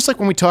States. It's just like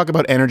when we talk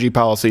about energy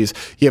policies,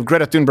 you have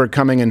Greta Thunberg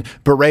coming and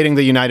berating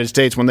the United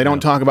States when they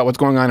don't talk about what's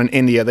going on in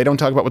India. They don't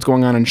talk about what's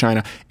going on in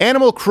China.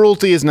 Animal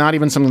cruelty is not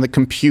even something that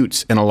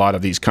computes in a lot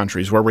of these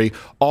countries where we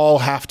all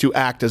have to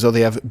act as though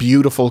they have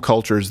beautiful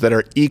cultures that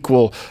are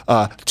equal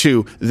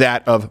to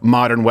that of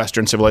modern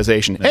Western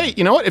civilization. Yeah. Hey,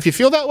 you know what? If you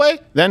feel that way,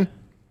 then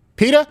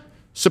PETA,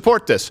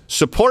 support this.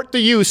 Support the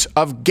use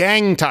of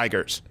gang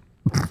tigers.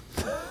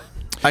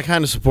 I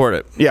kind of support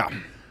it. Yeah.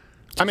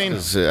 I mean, I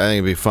think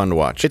it'd be fun to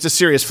watch. It's a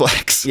serious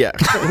flex. Yeah.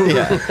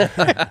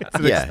 It's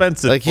an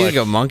expensive Like, you flex.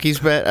 think a monkey's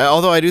bad?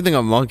 Although I do think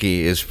a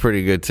monkey is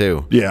pretty good,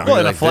 too. Yeah. Well,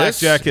 and like a flak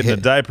jacket and a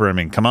diaper. I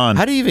mean, come on.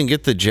 How do you even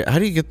get how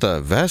do you get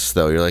the vest,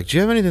 though? You're like, do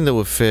you have anything that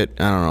would fit,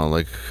 I don't know,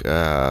 like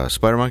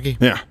Spider Monkey?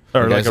 Yeah.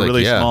 Or like a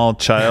really small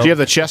child. Do you have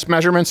the chest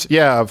measurements?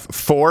 Yeah,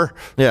 4.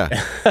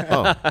 Yeah.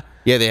 Oh.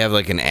 Yeah, they have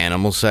like an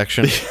animal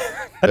section.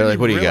 They're like,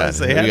 what do you got?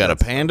 You got a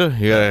panda?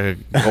 You got a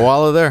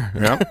koala there?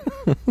 Yep.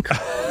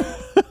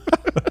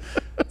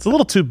 It's a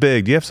little too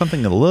big. Do you have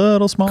something a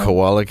little small?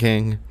 Koala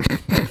King.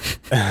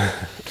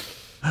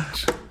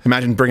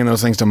 Imagine bringing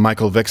those things to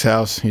Michael Vick's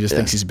house. He just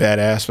thinks he's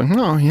badass. But,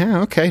 oh, yeah,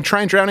 okay.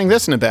 Try drowning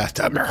this in a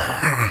bathtub.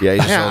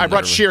 Yeah, I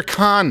brought Shere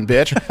Khan,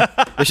 bitch.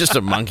 It's just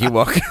a monkey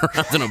walking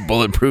around in a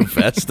bulletproof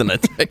vest and a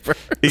diaper.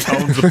 He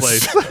owns the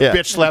place. Yeah.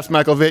 Bitch slaps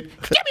Michael Vick.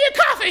 Give me a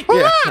coffee.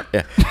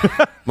 Yeah.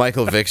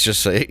 Michael Vick's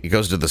just he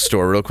goes to the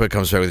store real quick,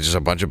 comes back with just a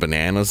bunch of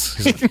bananas.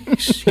 He's like,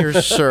 here,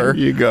 sir.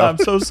 Here you go. I'm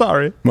so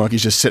sorry.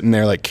 Monkey's just sitting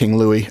there like King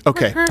Louis.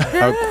 Okay.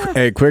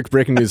 A quick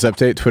breaking news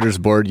update. Twitter's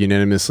board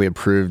unanimously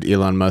approved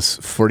Elon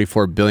Musk's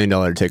 $44 billion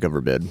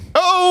takeover bid.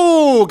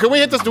 Oh, can we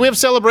hit this? Do we have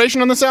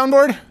celebration on the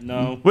soundboard?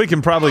 No. We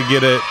can probably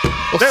get it.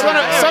 Well,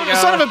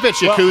 son of a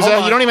bitch,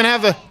 Yakuza. You don't even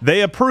have the...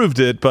 They approved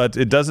it, but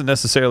it doesn't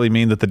necessarily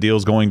mean that the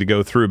deal's going to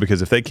go through,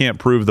 because if they can't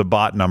prove the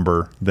bot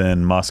number,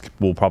 then Musk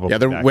will probably... Yeah,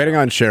 they're waiting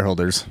on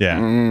shareholders.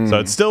 Yeah. So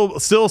it's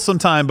still some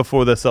time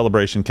before the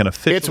celebration can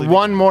officially... It's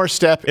one more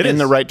step in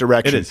the right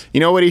direction. It is. You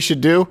know what he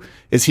should do?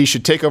 Is he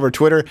should take over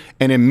Twitter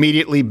and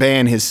immediately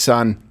ban his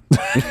son.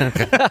 That's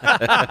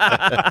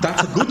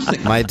a good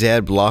thing. My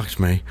dad blocked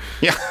me.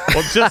 Yeah.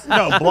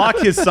 Well, block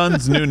his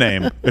son's new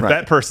name. If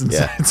that person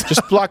says...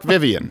 Just block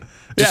Vivian.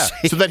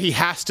 So that he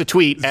has to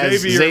tweet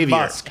as Xavier.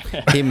 Musk.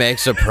 He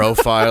makes a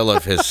profile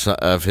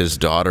of his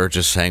daughter,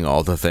 just saying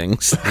all the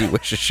things that he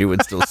wishes she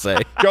would still say.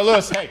 Joe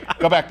Lewis, hey,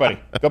 go back, buddy.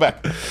 Go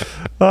back.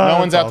 No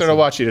one's out there to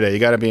watch you today. You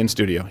got to be in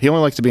studio. He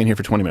only likes to be in here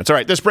for 20 minutes. All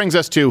right, this brings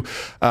us to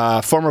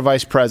former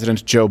Vice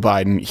President Joe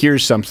Biden.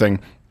 Here's something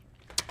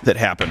that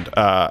happened.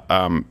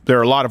 There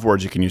are a lot of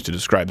words you can use to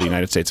describe the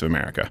United States of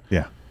America.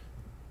 Yeah.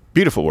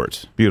 Beautiful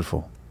words.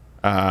 Beautiful.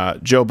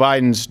 Joe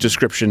Biden's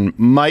description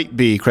might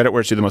be, credit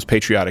where it's due, the most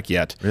patriotic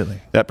yet. Really?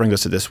 That brings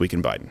us to This Week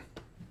in Biden.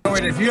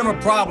 If you have a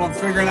problem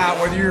figuring out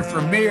whether you're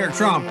for me or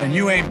Trump, then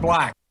you ain't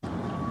black.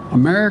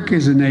 America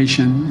is a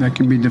nation that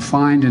can be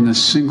defined in a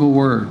single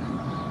word.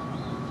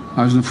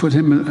 I was going to put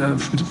him...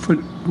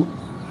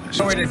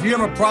 If you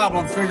have a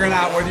problem figuring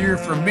out whether you're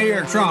for me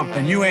or Trump,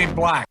 then you ain't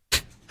black.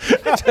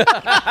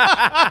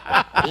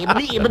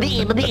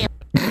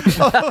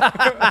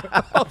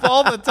 Of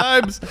all the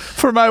times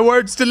for my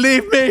words to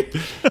leave me.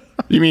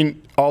 You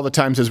mean all the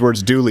times his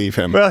words do leave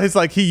him? Well, he's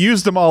like, he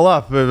used them all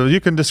up.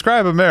 You can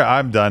describe him there.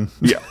 I'm done.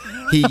 Yeah.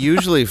 He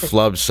usually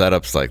flubs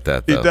setups like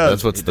that, though. He does.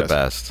 That's what's the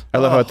best. I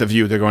love how at The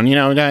View they're going,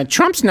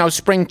 Trump's no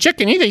spring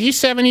chicken either. He's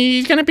 70.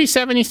 He's going to be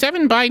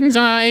 77. Biden's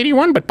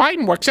 81, but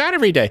Biden works out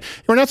every day.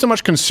 We're not so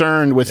much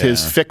concerned with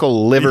his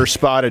fickle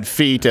liver-spotted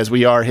feet as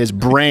we are his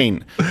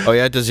brain. Oh,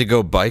 yeah? Does he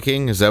go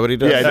biking? Is that what he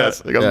does? Yeah, he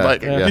does. He goes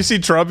biking. You see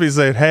Trump, he's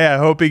like, hey, I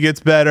hope he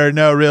gets better.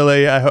 No,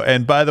 really.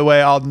 And by the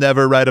way, I'll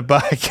never ride a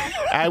bike.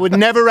 I would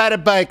never ride a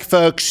bike,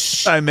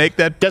 folks. I make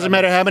that. Doesn't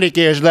matter how many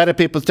gears. A lot of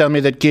people tell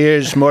me that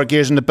more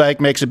gears in the bike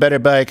makes a better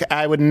bike.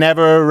 I would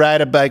never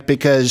ride a bike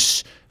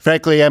because,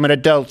 frankly, I'm an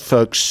adult,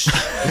 folks. Be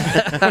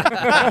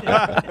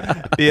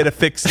it a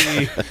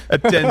fixie, a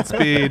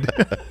 10-speed,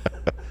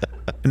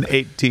 an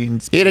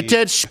 18-speed. He had a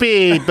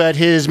 10-speed, but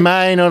his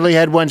mine only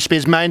had 1 speed.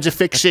 His mine's a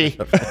fixie.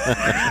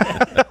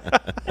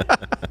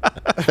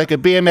 Like a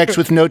BMX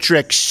with no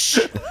tricks.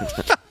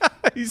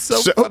 He's so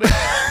funny.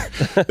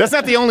 That's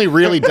not the only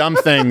really dumb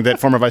thing that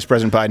former Vice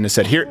President Biden has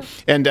said here.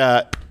 And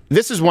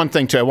this is one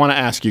thing, too, I want to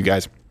ask you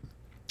guys.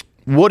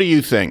 What do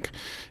you think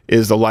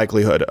is the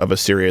likelihood of a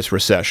serious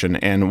recession?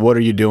 And what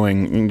are you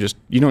doing?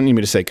 You don't need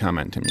me to say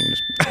comment. I mean,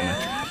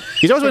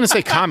 he's always going to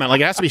say comment. Like,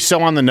 it has to be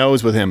so on the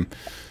nose with him.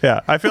 Yeah,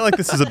 I feel like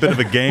this is a bit of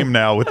a game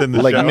now within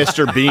the like show.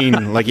 Mr.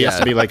 Bean. Like, he has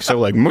to be like, so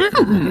like,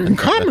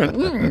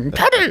 comment.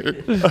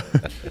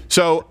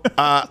 So,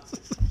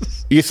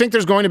 you think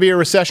there's going to be a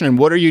recession, and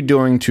what are you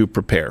doing to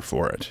prepare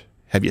for it?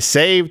 Have you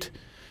saved?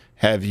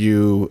 Have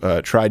you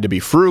tried to be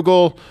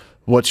frugal?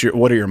 What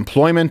are your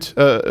employment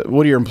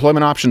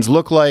options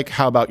look like?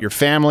 How about your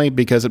family?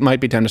 Because it might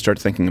be time to start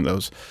thinking of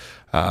those.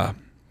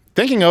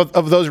 Thinking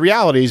of those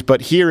realities, but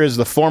here is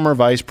the former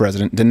vice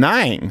president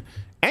denying,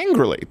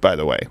 angrily, by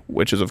the way,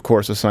 which is, of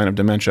course, a sign of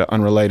dementia,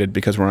 unrelated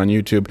because we're on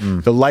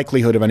YouTube, the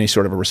likelihood of any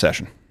sort of a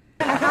recession.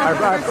 I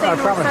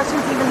promise.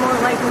 Recession's even more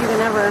likely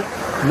than ever.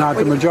 Not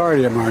the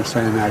majority of them aren't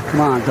saying that. Come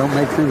on, don't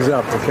make things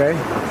up, okay?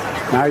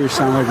 Now you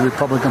sound like a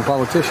Republican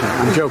politician.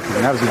 I'm joking.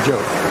 That was a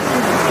joke.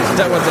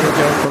 That wasn't a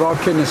joke. But all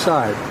kidding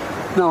aside,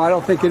 no, I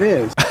don't think it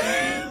is.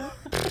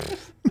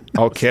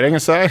 All kidding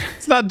aside?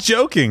 It's not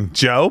joking,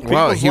 Joe.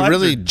 Wow, he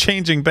really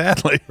changing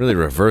badly. Really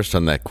reversed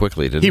on that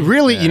quickly, didn't he? He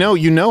really,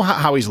 you know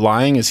how he's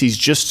lying is he's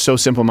just so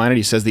simple-minded.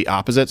 He says the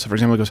opposite. So, for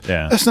example, he goes,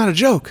 that's not a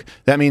joke.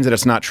 That means that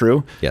it's not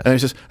true. Yes. And he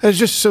says, it's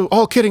just so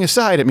all kidding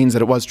aside, it means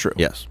that it was true.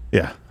 Yes.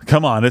 Yeah.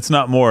 Come on, it's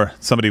not more.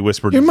 Somebody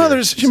whispered. Your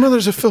mother's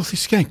a filthy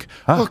skank.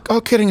 Huh?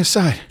 All kidding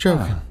aside.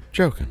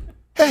 Joking.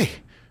 Hey,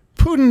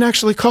 Putin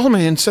actually called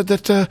me and said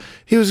that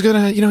he was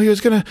gonna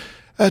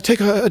take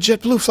a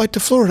JetBlue flight to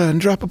Florida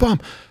and drop a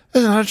bomb.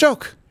 That's not a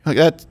joke. Like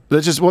that's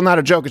just not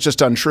a joke. It's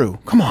just untrue.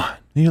 Come on.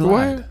 You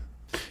lied.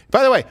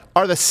 By the way,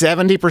 are the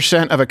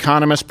 70% of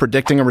economists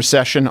predicting a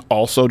recession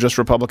also just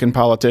Republican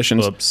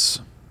politicians? Oops.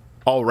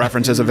 All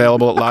references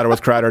available at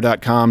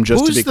louderwithcrowder.com.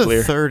 Just Who's to be clear.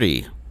 the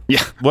 30?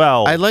 Yeah.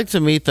 Well, I'd like to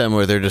meet them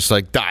where they're just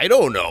like, I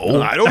don't know.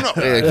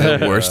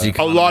 The worst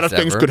a lot of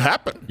things could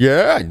happen.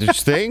 Yeah,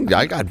 this thing.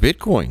 I got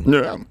Bitcoin.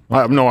 Yeah,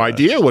 I have no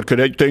idea what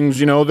could things.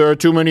 There are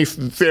too many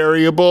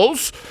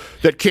variables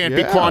that can't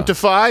be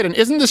quantified. And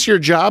isn't this your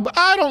job?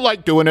 I don't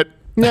like doing it.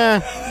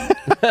 Nah.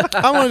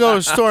 I want to go to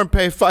the store and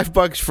pay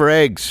 $5 for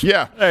eggs.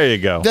 Yeah. There you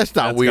go. That's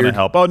weird. Gonna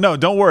help. Oh, no,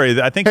 don't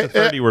worry. I think the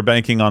 30 were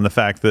banking on the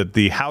fact that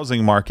the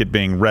housing market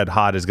being red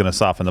hot is going to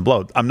soften the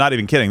blow. I'm not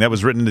even kidding. That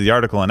was written into the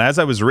article. And as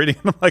I was reading,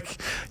 I'm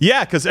like,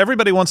 yeah, because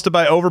everybody wants to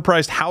buy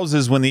overpriced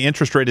houses when the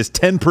interest rate is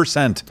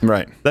 10%.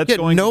 Right. That's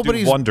going to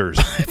do wonders.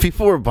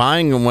 People were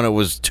buying them when it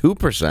was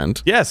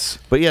 2%. Yes.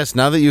 But yes,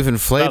 now that you've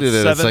inflated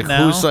About it, it's like,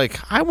 7 who's like,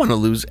 I want to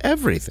lose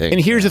everything.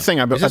 And here's the thing.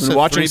 I've been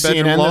watching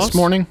CNN this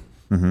morning.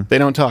 Mm-hmm. They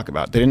didn't talk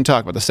about the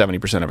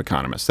 70% of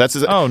economists.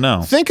 Oh,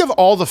 no. Think of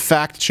all the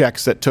fact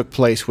checks that took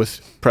place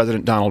with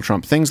President Donald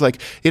Trump. Things like,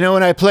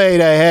 when I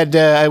played,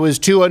 I was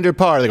 2 under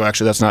par. They go,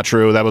 actually, that's not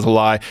true. That was a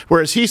lie.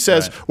 Whereas he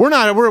says, what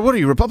are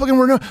you, Republican?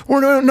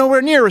 We're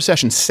nowhere near a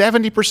recession.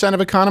 70%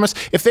 of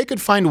economists. If they could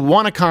find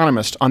one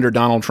economist under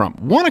Donald Trump,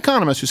 one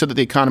economist who said that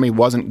the economy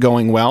wasn't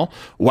going well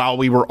while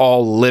we were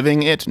all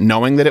living it,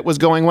 knowing that it was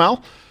going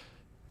well,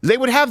 they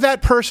would have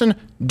that person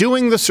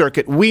doing the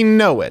circuit. We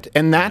know it.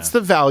 And that's the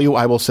value,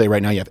 I will say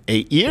right now. You have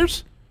 8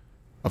 years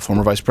of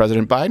former Vice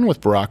President Biden with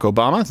Barack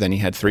Obama. Then he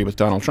had 3 with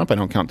Donald Trump. I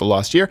don't count the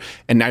lost year.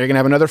 And now you're going to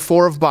have another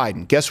 4 of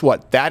Biden. Guess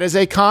what? That is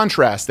a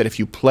contrast that if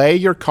you play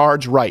your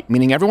cards right,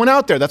 meaning everyone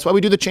out there, that's why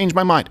we do the Change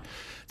My Mind.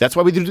 That's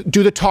why we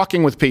do the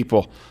talking with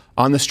people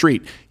on the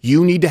street.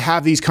 You need to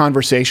have these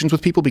conversations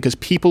with people because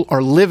people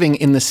are living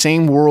in the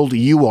same world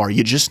you are.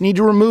 You just need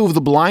to remove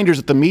the blinders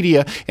that the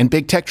media and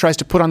big tech tries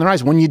to put on their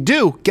eyes. When you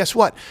do, guess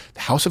what?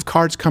 The house of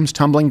cards comes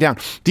tumbling down.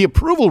 The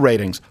approval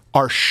ratings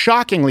are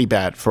shockingly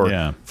bad for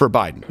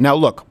Biden. Now,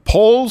 look,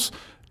 polls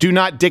do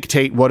not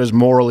dictate what is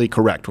morally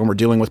correct when we're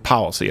dealing with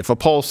policy. If a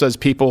poll says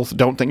people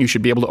don't think you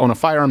should be able to own a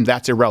firearm,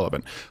 that's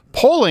irrelevant.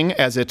 Polling,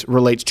 as it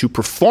relates to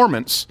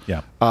performance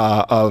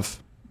of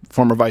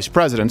former vice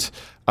presidents,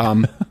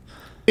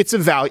 it's a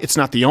value. It's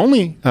not the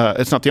only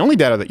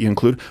data that you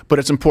include, but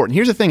it's important.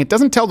 Here's the thing: it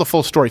doesn't tell the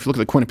full story. If you look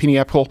at the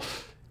Quinnipiac poll,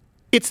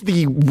 it's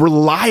the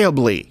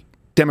reliably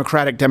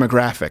Democratic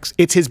demographics.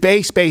 It's his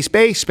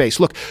base.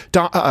 Look,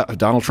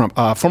 Donald Trump,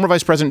 former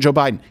Vice President Joe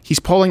Biden,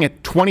 he's polling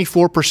at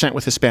 24%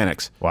 with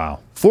Hispanics. Wow.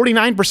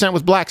 49%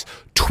 with blacks.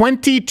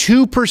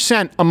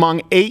 22%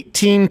 among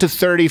 18 to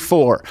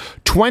 34.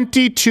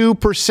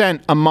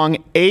 22% among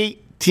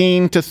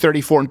 18 to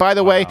 34. And by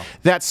the way,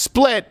 that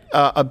split,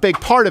 a big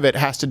part of it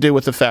has to do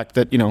with the fact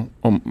that,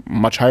 a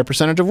much higher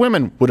percentage of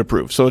women would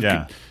approve. So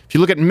if you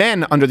look at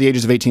men under the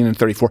ages of 18 and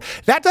 34,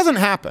 that doesn't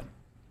happen.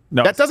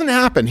 No. That doesn't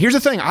happen. Here's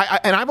the thing,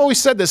 and I've always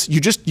said this: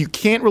 you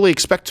can't really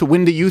expect to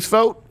win the youth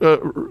vote.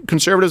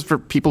 Conservatives, for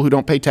people who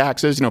don't pay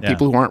taxes,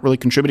 people who aren't really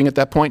contributing at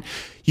that point.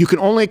 You can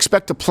only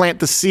expect to plant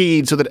the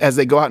seed so that as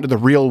they go out into the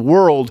real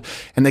world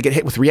and they get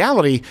hit with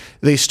reality,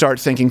 they start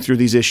thinking through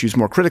these issues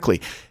more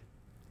critically.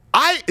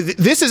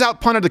 This is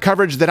outpunted the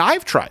coverage that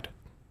I've tried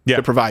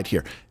to provide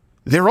here.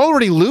 They're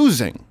already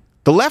losing.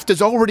 The left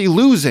is already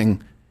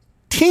losing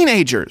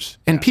teenagers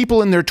and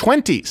people in their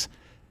 20s.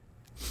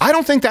 I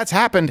don't think that's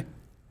happened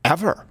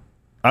ever.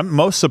 I'm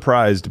most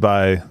surprised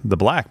by the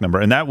black number,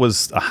 and that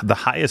was the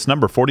highest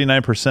number,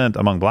 49%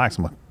 among blacks.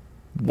 I'm like,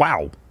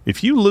 wow.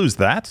 If you lose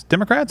that,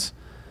 Democrats,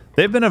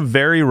 they've been a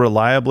very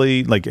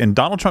reliably, and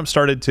Donald Trump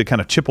started to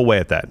kind of chip away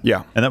at that.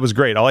 Yeah. And that was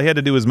great. All he had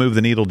to do was move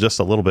the needle just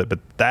a little bit, but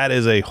that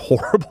is a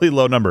horribly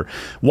low number.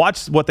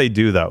 Watch what they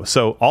do, though.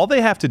 So all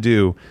they have to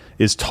do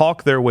is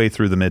talk their way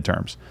through the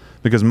midterms.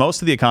 Because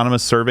most of the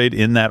economists surveyed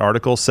in that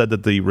article said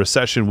that the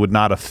recession would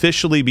not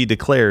officially be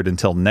declared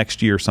until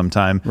next year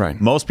sometime. Right.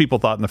 Most people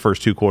thought in the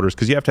first 2 quarters,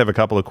 because you have to have a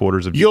couple of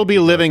quarters of. You'll be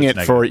living it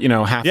for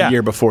half a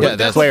year before you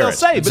declare it.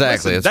 Say,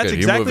 exactly. Listen, that's good. exactly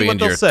You're moving what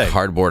into they'll your say.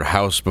 cardboard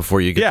house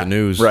before you get the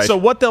news. Right. So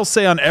what they'll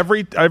say on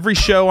every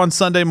show on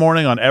Sunday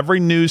morning on every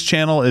news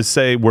channel is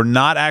say we're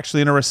not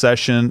actually in a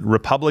recession.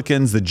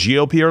 Republicans, the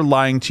GOP are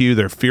lying to you.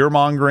 They're fear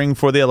mongering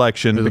for the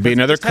election. There'll be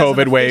another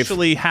COVID wave.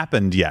 Officially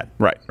happened yet?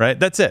 Right.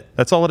 That's it.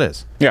 That's all it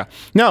is. Yeah.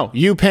 No,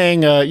 you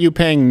paying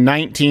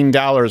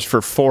 $19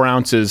 for 4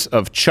 ounces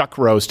of chuck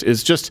roast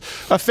is just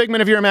a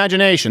figment of your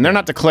imagination. They're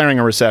not declaring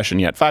a recession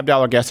yet.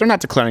 $5 gas, they're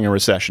not declaring a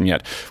recession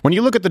yet. When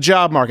you look at the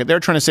job market, they're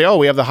trying to say,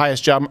 we have the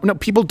highest job. No,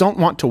 people don't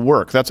want to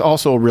work. That's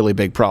also a really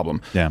big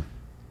problem. Yeah.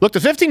 Look, the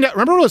 $15,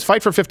 remember it was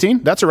Fight for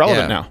 15? That's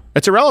irrelevant now.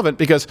 It's irrelevant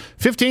because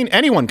 15,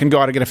 anyone can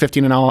go out and get a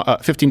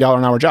 $15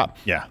 an hour job.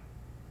 Yeah.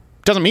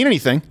 Doesn't mean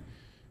anything.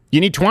 You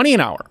need 20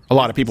 an hour, a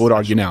lot of people would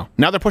argue now.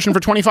 Now they're pushing for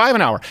 25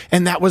 an hour.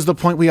 And that was the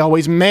point we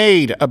always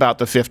made about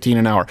the 15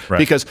 an hour. Right.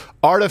 Because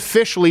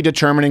artificially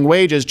determining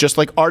wages, just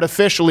like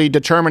artificially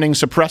determining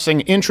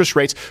suppressing interest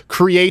rates,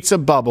 creates a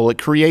bubble. It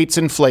creates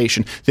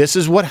inflation. This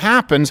is what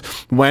happens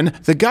when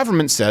the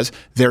government says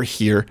they're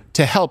here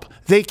to help.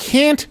 They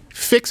can't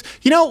fix.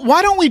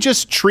 Why don't we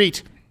just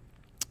treat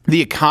the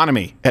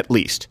economy at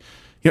least?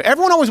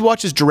 Everyone always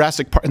watches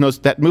Jurassic Park, and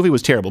that movie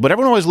was terrible, but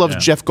everyone always loves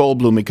Jeff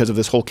Goldblum because of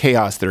this whole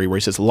chaos theory where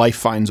he says life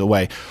finds a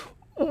way.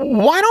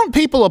 Why don't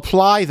people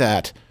apply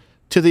that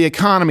to the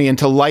economy and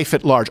to life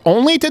at large?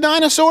 Only to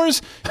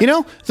dinosaurs?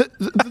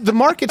 The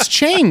markets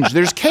change.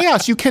 There's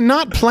chaos. You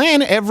cannot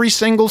plan every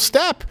single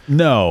step.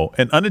 No,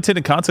 and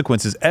unintended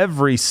consequences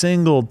every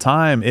single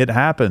time it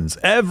happens.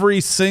 Every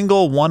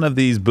single one of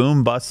these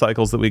boom bust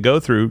cycles that we go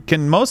through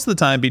can most of the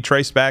time be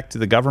traced back to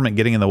the government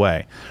getting in the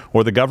way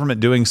or the government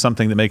doing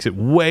something that makes it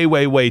way,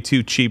 way, way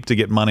too cheap to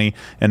get money.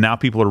 And now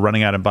people are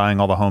running out and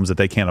buying all the homes that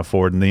they can't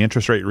afford, and the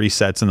interest rate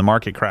resets and the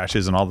market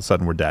crashes, and all of a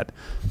sudden we're dead.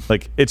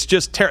 It's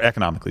just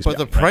economically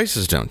speaking. The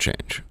prices don't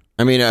change.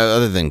 I mean,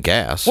 other than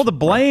gas. Well, the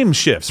blame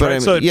shifts, But right? I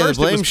mean, So at the first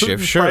blame it was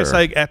shift, Putin's sure. price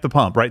hike at the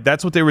pump, right?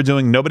 That's what they were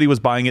doing. Nobody was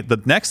buying it.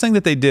 The next thing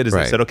that they did is they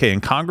Right. said, okay,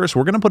 in Congress,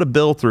 we're going to put a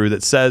bill through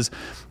that says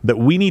that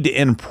we need to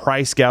end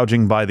price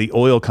gouging by the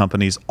oil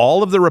companies.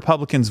 All of the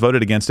Republicans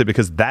voted against it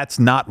because that's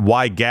not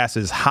why gas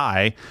is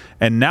high.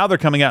 And now they're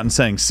coming out and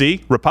saying,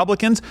 see,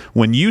 Republicans,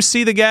 when you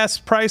see the gas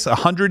price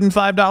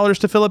 $105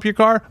 to fill up your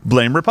car,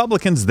 blame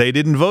Republicans. They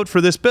didn't vote for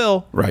this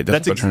bill. Right.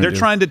 That's what they're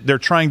trying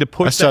to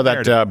push. I saw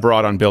that narrative.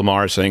 brought on Bill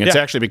Maher saying it's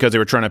actually because they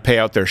were trying to pay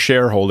out their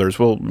shareholders.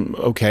 Well,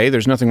 okay,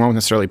 there's nothing wrong with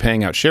necessarily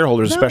paying out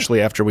shareholders, especially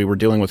after we were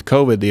dealing with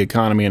COVID, the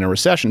economy, and a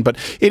recession. But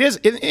it is,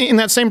 in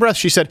that same breath,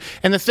 she said,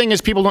 and the thing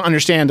is, people don't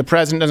understand, the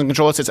president doesn't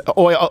control it. It's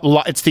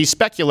oil, it's these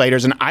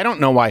speculators, and I don't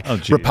know why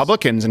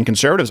Republicans and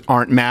conservatives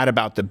aren't mad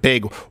about the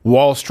big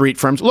Wall Street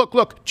firms. Look, do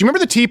you remember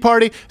the Tea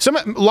Party?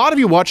 A lot of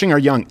you watching are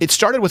young. It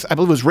started with, I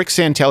believe it was Rick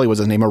Santelli was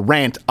his name, a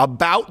rant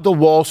about the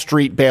Wall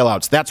Street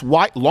bailouts. That's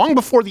why, long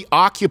before the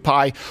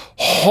Occupy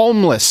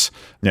homeless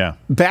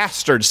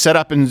bastards bastards set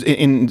up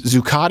in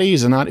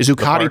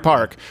Zuccotti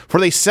Park,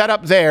 where they set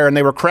up there and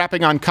they were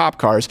crapping on cop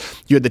cars.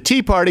 You had the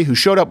Tea Party who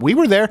showed up. We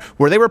were there,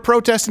 where they were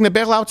protesting the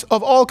bailouts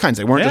of all kinds.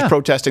 They weren't just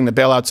protesting the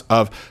bailouts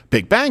of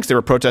big banks. They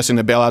were protesting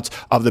the bailouts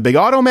of the big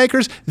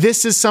automakers.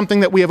 This is something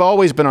that we have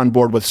always been on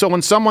board with. So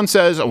when someone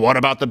says, what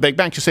about the big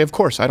banks? You say, of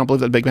course, I don't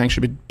believe that the big banks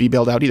should be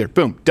bailed out either.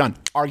 Boom, done.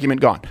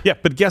 Argument gone. Yeah,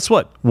 but guess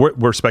what?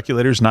 Were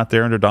speculators not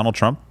there under Donald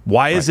Trump?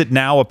 Why is it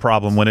now a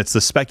problem when it's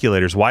the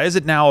speculators? Why is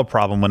it now a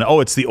problem when,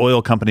 it's the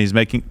oil companies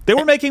they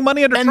were making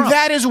money under Trump? And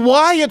that is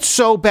why it's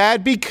so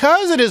bad,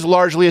 because it is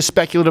largely a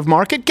speculative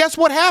market. Guess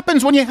what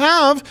happens when you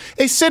have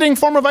a sitting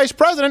former vice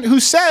president who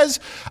says,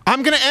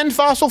 I'm going to end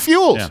fossil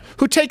fuels,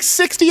 who takes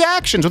 60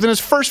 actions within his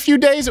first few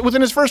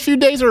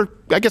days, or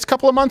I guess a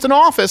couple of months in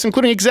office,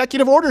 including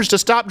executive orders to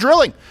stop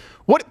drilling.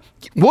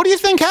 What do you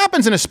think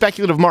happens in a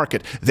speculative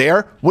market?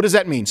 What does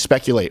that mean?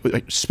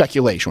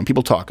 Speculation. When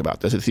people talk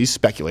about this, these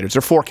speculators,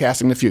 they're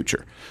forecasting the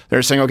future.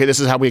 They're saying, okay, this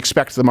is how we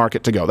expect the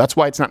market to go. That's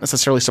why it's not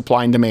necessarily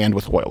supply and demand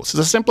with oil. This is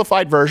a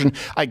simplified version.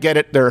 I get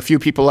it. There are a few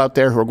people out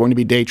there who are going to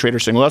be day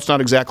traders saying, well, that's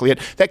not exactly it.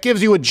 That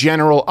gives you a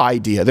general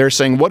idea. They're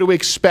saying, what do we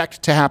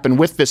expect to happen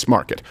with this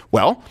market?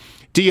 Well,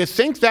 do you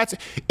think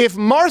if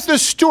Martha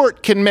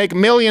Stewart can make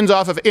millions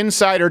off of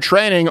insider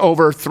trading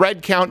over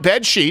thread count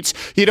bed sheets,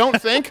 you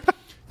don't think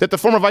that the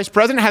former vice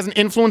president has an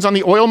influence on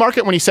the oil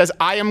market when he says,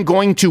 I am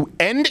going to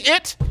end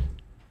it?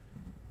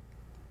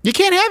 You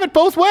can't have it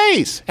both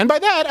ways. And by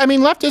that, I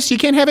mean leftists, you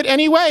can't have it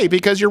any way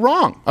because you're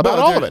wrong about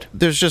all of it.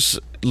 There's just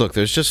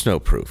no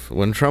proof.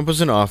 When Trump was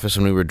in office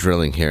and we were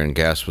drilling here and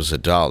gas was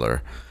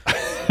 $1.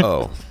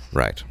 Oh,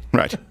 right.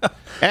 Right.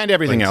 And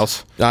everything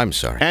else. I'm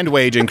sorry. And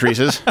wage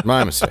increases.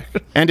 My mistake.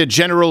 And a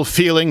general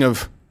feeling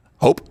of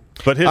hope.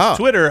 But his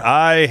Twitter,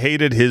 I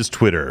hated his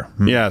Twitter.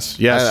 Yes.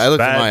 I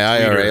looked at my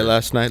IRA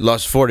last night,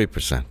 lost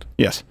 40%.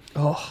 Yes.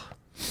 Oh.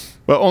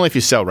 Well, only if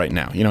you sell right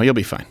now. You'll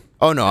be fine.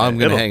 Oh, no, I'm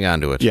going to hang on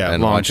to it. Yeah,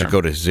 and watch it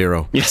go to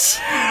zero. Yes.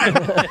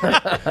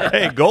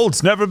 Hey,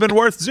 gold's never been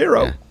worth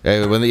zero.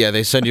 Yeah.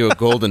 They send you a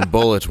golden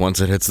bullet once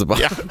it hits the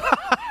bottom.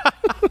 Yeah.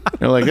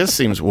 You're like, this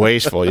seems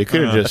wasteful. You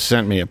could have just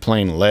sent me a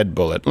plain lead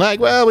bullet.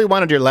 Like, well, we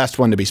wanted your last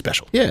one to be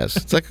special. Yes,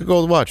 it's like a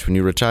gold watch when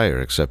you retire,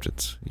 except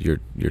you're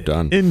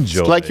done.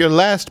 Enjoy. It's like your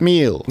last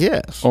meal.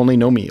 Yes. Only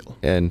no meal.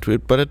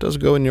 But it does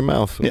go in your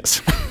mouth.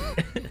 Yes.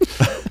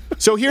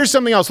 So here's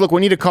something else. Look, we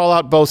need to call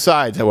out both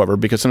sides, however,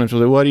 because sometimes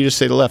we'll say, what do you just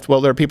say the left?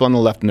 Well, there are people on the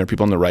left and there are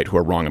people on the right who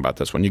are wrong about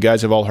this one. You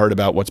guys have all heard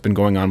about what's been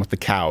going on with the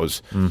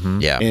cows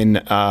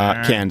in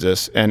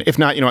Kansas. And if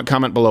not,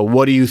 comment below.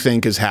 What do you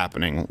think is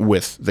happening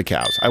with the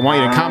cows? I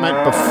want you to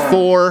comment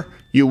before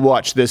you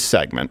watch this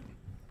segment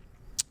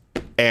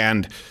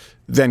and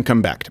then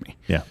come back to me.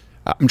 Yeah.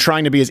 I'm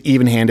trying to be as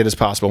even-handed as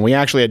possible. And we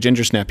actually had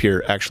Ginger Snap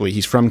here. Actually,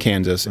 he's from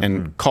Kansas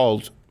and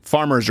called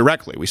farmers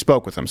directly. We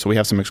spoke with them, so we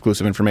have some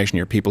exclusive information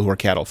here, people who are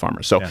cattle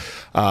farmers. So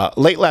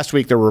late last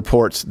week, there were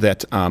reports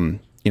that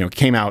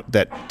came out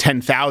that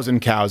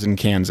 10,000 cows in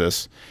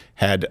Kansas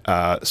had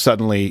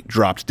suddenly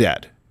dropped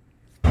dead.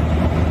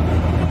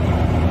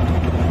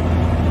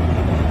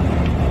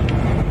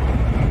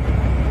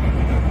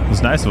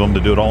 It's nice of them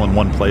to do it all in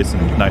one place in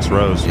nice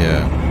rows.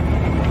 Yeah.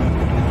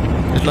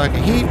 It's like a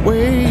heat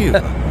wave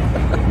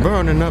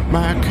burning up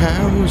my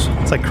cows.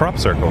 It's like crop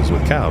circles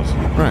with cows.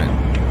 Right.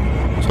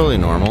 Totally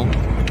normal.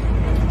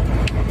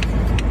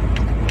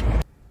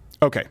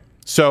 Okay,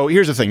 so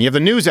here's the thing. You have the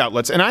news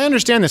outlets, and I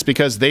understand this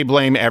because they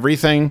blame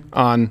everything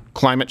on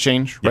climate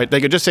change, right? They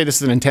could just say this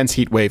is an intense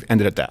heat wave, end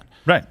it at that.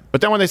 Right.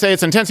 But then when they say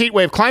it's an intense heat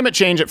wave, climate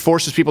change, it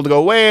forces people to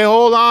go, wait,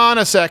 hold on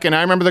a second.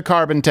 I remember the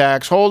carbon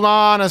tax. Hold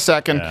on a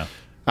second. Yeah.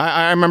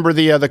 I remember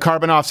the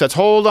carbon offsets.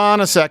 Hold on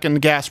a second.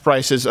 Gas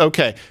prices.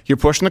 Okay, you're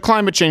pushing the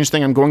climate change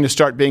thing. I'm going to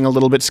start being a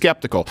little bit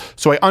skeptical.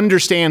 So I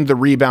understand the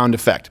rebound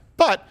effect.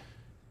 But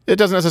it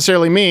doesn't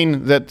necessarily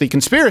mean that the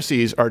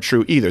conspiracies are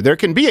true either. There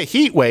can be a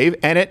heat wave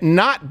and it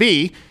not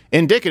be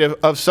indicative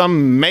of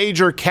some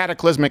major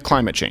cataclysmic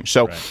climate change.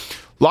 So a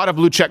lot of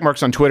blue check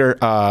marks on Twitter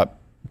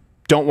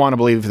don't want to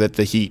believe that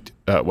the heat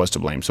was to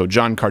blame. So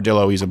John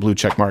Cardillo, he's a blue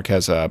check mark,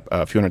 has a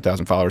few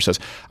 100,000 followers, says,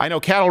 I know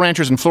cattle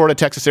ranchers in Florida,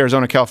 Texas,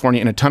 Arizona, California,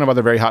 and a ton of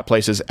other very hot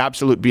places.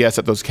 Absolute BS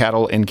that those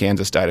cattle in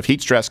Kansas died of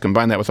heat stress.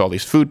 Combine that with all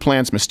these food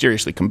plants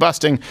mysteriously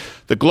combusting.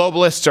 The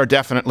globalists are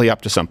definitely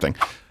up to something.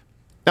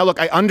 Now,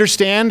 look, I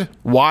understand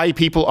why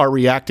people are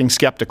reacting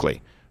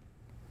skeptically.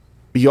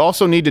 You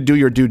also need to do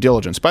your due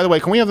diligence. By the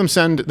way, can we have them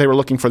send, they were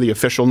looking for the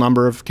official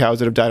number of cows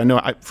that have died. I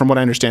know, from what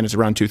I understand, it's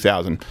around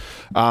 2,000.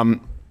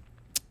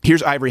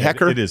 Here's Ivory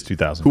Hecker. It is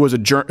 2,000. Who was a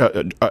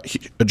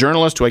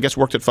journalist who I guess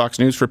worked at Fox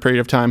News for a period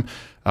of time.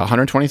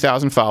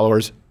 120,000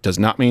 followers. Does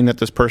not mean that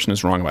this person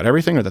is wrong about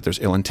everything or that there's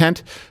ill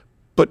intent,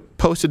 but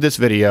posted this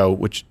video,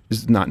 which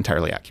is not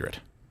entirely accurate.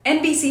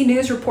 NBC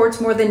News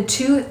reports more than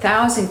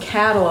 2,000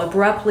 cattle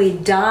abruptly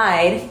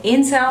died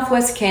in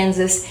southwest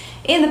Kansas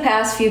in the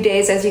past few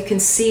days. As you can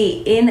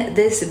see in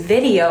this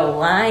video,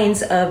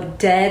 lines of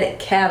dead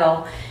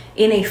cattle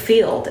in a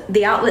field.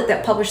 The outlet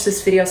that published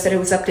this video said it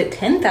was up to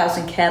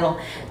 10,000 cattle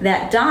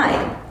that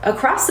died.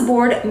 Across the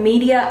board,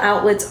 media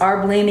outlets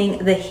are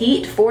blaming the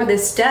heat for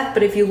this death,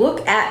 but if you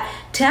look at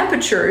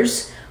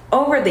temperatures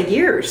over the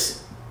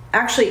years,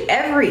 actually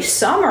every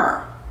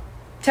summer,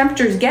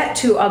 temperatures get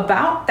to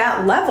about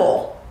that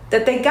level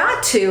that they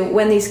got to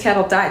when these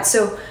cattle died.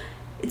 So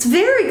it's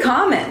very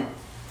common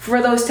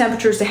for those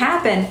temperatures to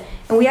happen,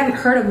 and we haven't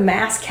heard of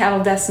mass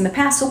cattle deaths in the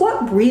past. So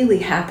what really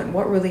happened?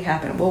 What really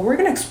happened? Well, we're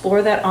going to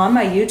explore that on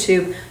my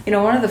YouTube. You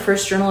know, one of the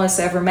first journalists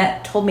I ever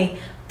met told me,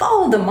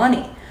 follow the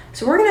money.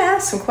 So we're going to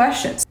ask some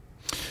questions.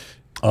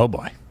 Oh,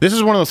 boy. This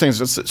is one of those things.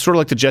 It's sort of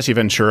like the Jesse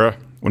Ventura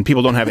when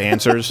people don't have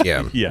answers.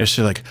 Yeah. It's just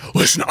like,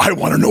 listen, I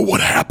want to know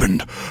what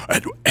happened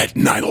at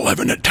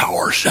 9/11 at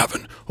Tower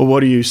 7. Well,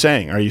 what are you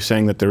saying? Are you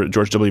saying that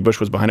George W. Bush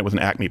was behind it with an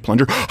Acme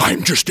plunger?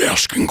 I'm just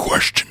asking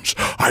questions.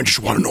 I just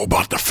want to know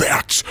about the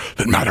facts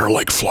that matter,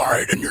 like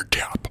fluoride in your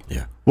tap.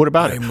 Yeah. What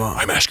about it?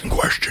 I'm asking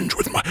questions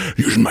with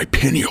using my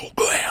pineal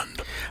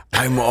gland.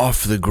 I'm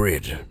off the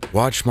grid.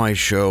 Watch my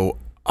show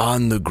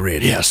On the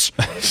Grid. Yes.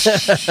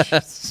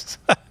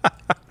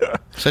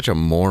 Such a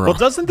moron. Well,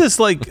 doesn't this,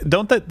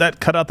 don't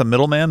that cut out the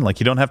middleman? Like,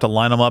 you don't have to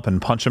line them up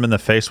and punch them in the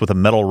face with a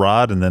metal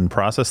rod and then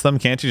process them?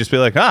 Can't you just be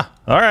like, all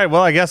right,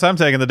 well, I guess I'm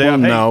taking the day off.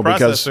 No,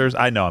 processors.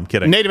 I know, I'm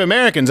kidding. Native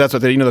Americans, that's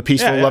what they, the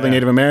peaceful, loving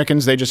Native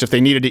Americans, they just, if they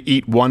needed to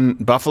eat one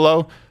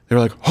buffalo, they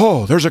were like,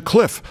 oh, there's a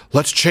cliff.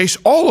 Let's chase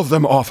all of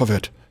them off of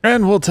it.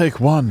 And we'll take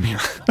one.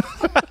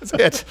 That's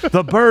it.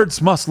 The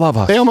birds must love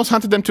us. They almost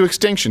hunted them to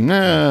extinction.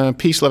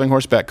 Peace-loving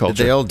horseback culture.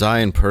 Did they all die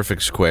in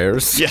perfect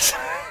squares? Yes.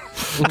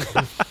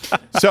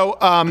 So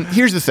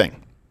here's the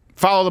thing.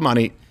 Follow the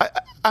money.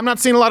 I'm not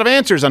seeing a lot of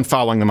answers on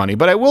following the money,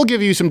 but I will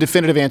give you some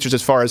definitive answers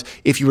as far as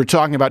if you were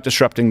talking about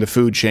disrupting the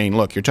food chain.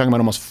 Look, you're talking about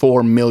almost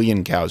 4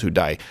 million cows who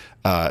die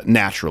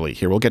naturally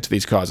here. We'll get to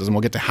these causes, and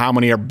we'll get to how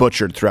many are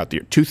butchered throughout the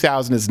year.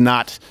 2,000 is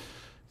not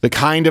the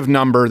kind of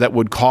number that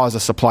would cause a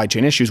supply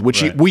chain issues,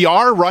 which we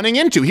are running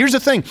into. Here's the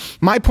thing.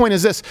 My point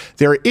is this.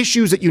 There are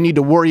issues that you need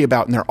to worry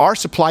about, and there are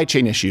supply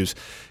chain issues.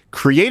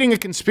 Creating a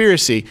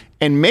conspiracy,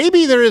 and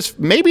maybe there's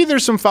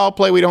some foul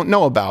play we don't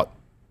know about,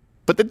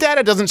 but the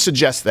data doesn't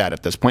suggest that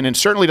at this point, and it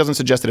certainly doesn't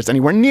suggest that it's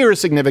anywhere near as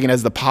significant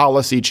as the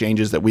policy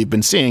changes that we've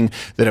been seeing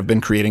that have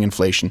been creating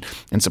inflation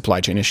and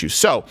supply chain issues.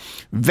 So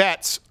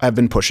vets have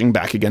been pushing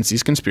back against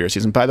these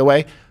conspiracies, and by the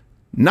way,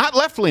 not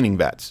left-leaning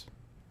vets.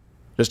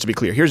 Just to be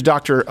clear, here's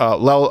Dr.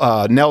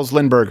 Nels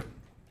Lindberg,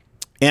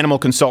 animal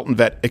consultant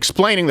vet,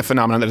 explaining the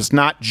phenomenon that it's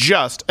not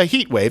just a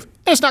heat wave,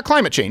 and it's not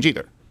climate change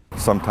either.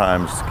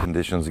 Sometimes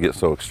conditions get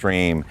so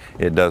extreme,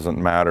 it doesn't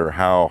matter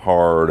how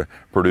hard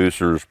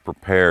producers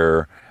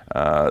prepare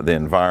the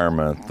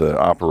environment, the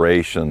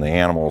operation, the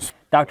animals.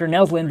 Dr.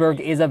 Nels Lindberg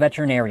is a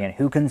veterinarian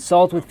who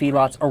consults with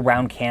feedlots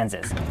around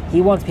Kansas. He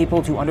wants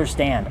people to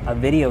understand a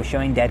video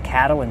showing dead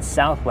cattle in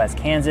southwest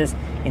Kansas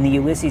in the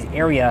Ulysses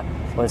area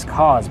was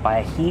caused by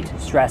a heat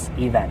stress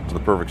event. The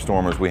perfect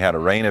storm is we had a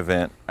rain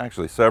event,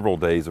 actually several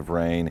days of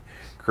rain,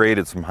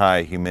 created some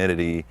high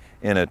humidity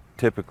in a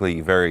typically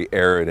very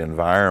arid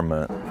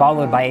environment.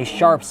 Followed by a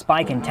sharp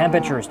spike in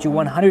temperatures to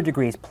 100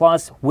 degrees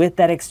plus with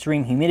that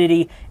extreme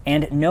humidity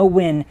and no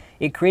wind,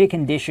 it created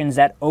conditions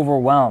that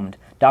overwhelmed.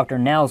 Dr.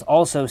 Nels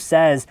also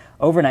says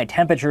overnight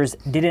temperatures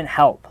didn't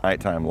help.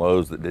 Nighttime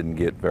lows that didn't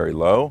get very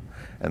low,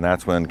 and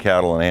that's when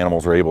cattle and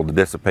animals are able to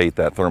dissipate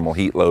that thermal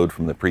heat load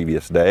from the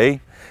previous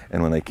day.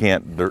 And when they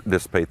can't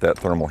dissipate that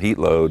thermal heat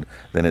load,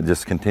 then it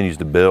just continues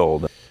to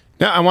build.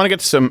 Now, I want to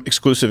get some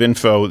exclusive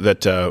info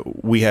that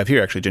we have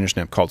here. Actually, Ginger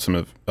Snap called some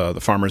of the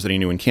farmers that he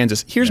knew in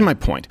Kansas. Here's my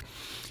point.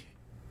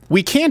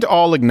 We can't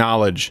all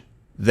acknowledge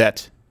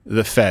that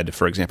the Fed,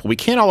 for example, we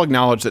can't all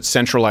acknowledge that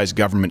centralized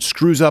government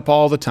screws up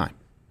all the time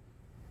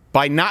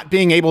by not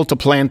being able to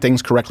plan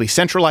things correctly.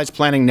 Centralized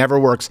planning never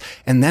works,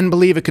 and then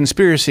believe a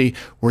conspiracy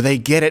where they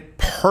get it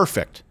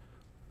perfect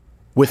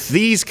with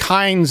these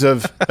kinds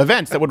of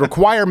events that would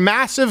require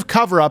massive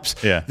cover-ups,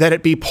 that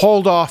it be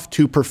pulled off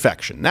to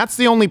perfection. That's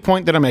the only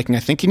point that I'm making. I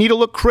think you need to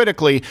look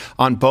critically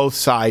on both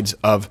sides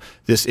of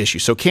this issue.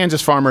 So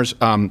Kansas farmers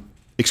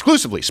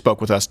exclusively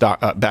spoke with us,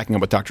 backing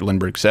up what Dr.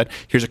 Lindberg said.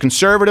 Here's a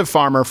conservative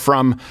farmer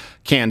from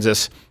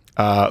Kansas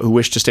who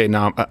wished to stay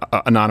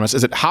anonymous.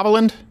 Is it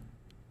Haviland,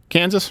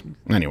 Kansas?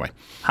 Anyway.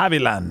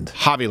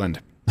 Haviland.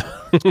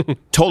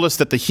 Told us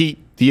that the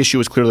issue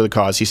was clearly the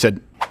cause. He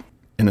said,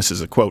 and this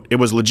is a quote, "It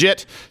was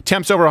legit.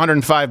 Temps over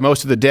 105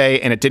 most of the day,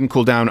 and it didn't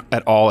cool down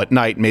at all at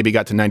night. Maybe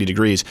got to 90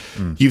 degrees.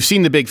 You've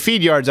seen the big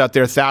feed yards out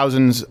there,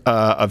 thousands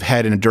of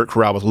head in a dirt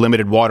corral with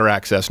limited water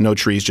access, no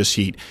trees, just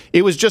heat.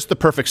 It was just the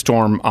perfect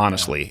storm,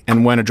 honestly."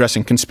 And when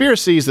addressing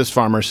conspiracies, this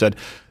farmer said,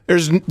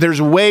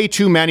 there's way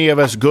too many of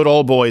us good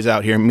old boys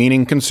out here,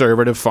 meaning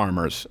conservative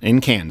farmers in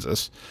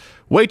Kansas,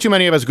 way too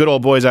many of us good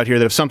old boys out here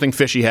that if something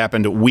fishy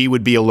happened, we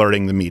would be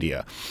alerting the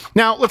media.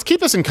 Now, let's keep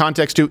this in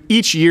context, too.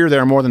 Each year,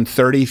 there are more than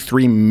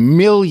 33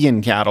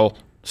 million cattle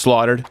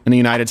slaughtered in the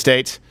United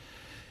States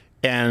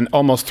and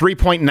almost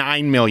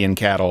 3.9 million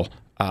cattle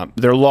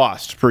They're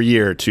lost per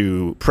year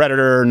to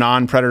predator,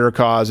 non-predator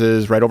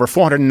causes, right? Over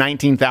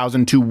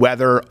 419,000 to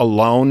weather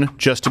alone,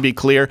 just to be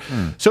clear.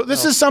 So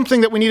this is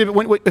something that we need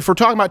to, if we're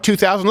talking about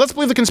 2,000, let's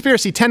believe the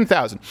conspiracy,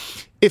 10,000.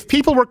 If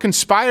people were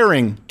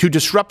conspiring to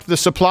disrupt the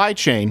supply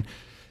chain,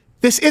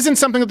 this isn't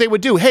something that they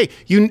would do. Hey,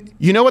 you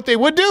know what they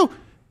would do?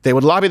 They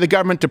would lobby the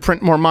government to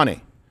print more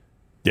money.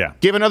 Yeah.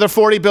 Give another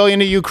 $40 billion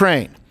to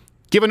Ukraine.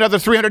 Give another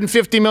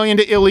 $350 million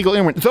to illegal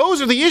immigrants.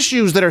 Those are the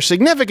issues that are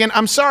significant.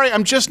 I'm sorry,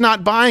 I'm just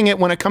not buying it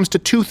when it comes to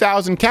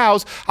 2,000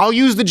 cows. I'll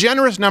use the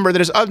generous number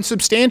that is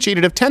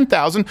unsubstantiated of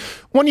 10,000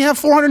 when you have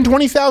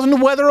 420,000 to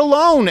weather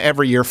alone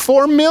every year,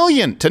 4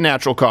 million to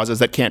natural causes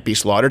that can't be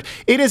slaughtered.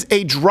 It is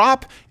a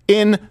drop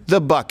in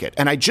the bucket.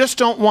 And I just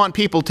don't want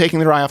people taking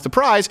their eye off the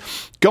prize,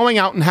 going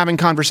out and having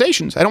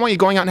conversations. I don't want you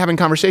going out and having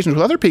conversations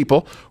with other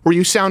people where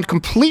you sound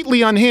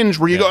completely unhinged,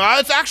 where you go,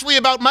 it's actually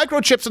about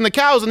microchips in the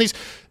cows and these.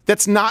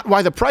 That's not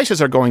why the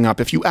prices are going up.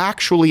 If you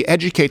actually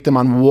educate them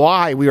on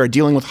why we are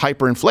dealing with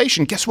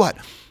hyperinflation, guess what?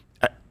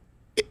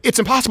 It's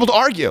impossible to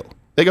argue.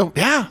 They go,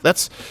 yeah,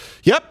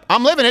 yep,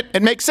 I'm living it.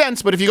 It makes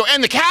sense. But if you go,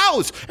 and the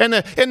cows, and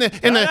the thing,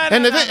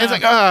 it's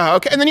like,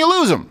 okay, and then you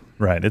lose them.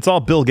 Right. It's all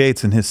Bill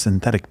Gates and his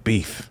synthetic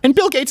beef. And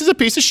Bill Gates is a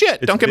piece of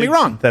shit. Don't get me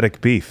wrong. Synthetic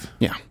beef.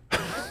 Yeah.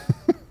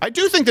 I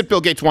do think that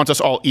Bill Gates wants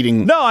us all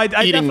eating. No, I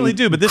definitely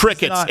do. But this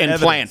crickets is not and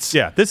evidence. plants.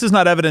 Yeah, this is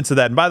not evidence of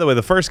that. And by the way,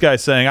 the first guy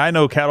saying, "I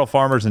know cattle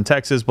farmers in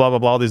Texas, blah blah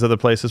blah, all these other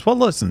places." Well,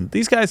 listen,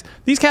 these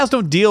cows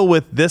don't deal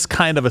with this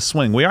kind of a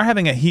swing. We are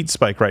having a heat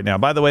spike right now.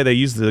 By the way, they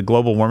use the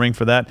global warming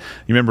for that.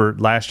 You remember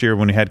last year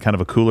when we had kind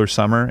of a cooler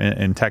summer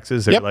in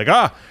Texas? They were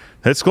like,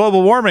 it's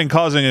global warming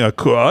causing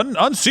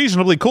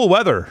unseasonably cool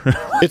weather.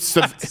 This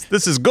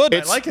is good.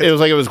 I like it.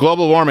 It was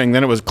global warming,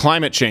 then it was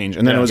climate change,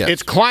 and then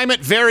it's climate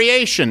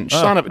variation.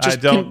 Son of a,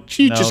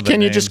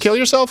 can you just kill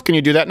yourself? Can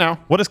you do that now?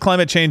 What does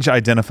climate change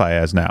identify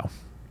as now?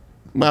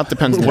 Well, it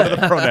depends. What are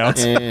the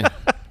pronouns?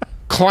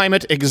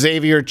 Climate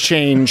Xavier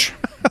change.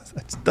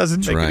 It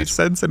doesn't make any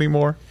sense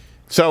anymore.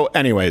 So,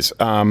 anyways,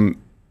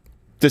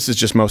 this is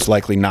just most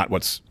likely not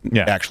what's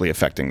actually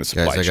affecting the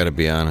supply chain. Guys, I got to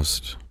be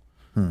honest.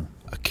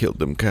 I killed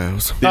them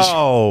cows.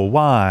 Oh,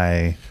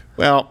 why?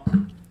 Well,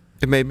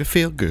 it made me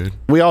feel good.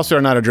 We also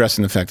are not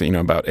addressing the fact that,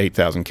 about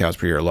 8,000 cows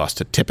per year are lost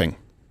to tipping.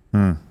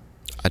 I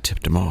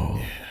tipped them all.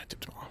 Yeah, I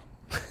tipped them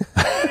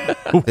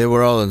all. They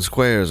were all in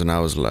squares, and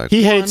I was like,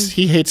 he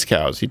hates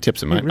cows. He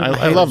tips them.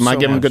 I love them. I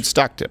give him good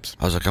stock tips.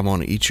 I was like, I'm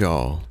going to eat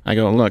y'all. I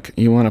go, look,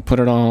 you want to put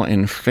it all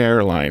in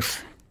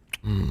Fairlife.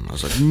 I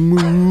was like,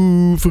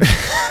 move.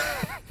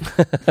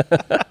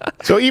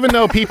 So even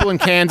though people in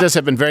Kansas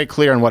have been very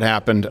clear on what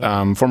happened,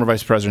 former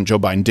Vice President Joe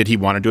Biden, he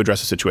wanted to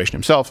address the situation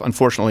himself.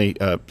 Unfortunately,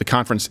 the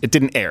conference, it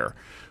didn't air.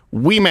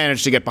 We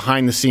managed to get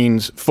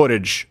behind-the-scenes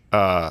footage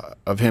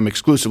of him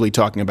exclusively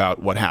talking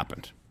about what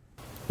happened.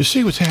 You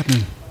see what's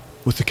happening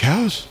with the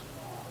cows?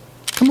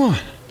 Come on.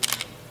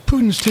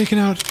 Putin's taking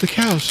out the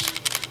cows.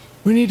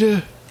 We need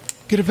to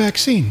get a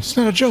vaccine. It's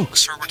not a joke.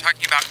 Sir, we're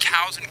talking about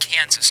cows in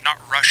Kansas, not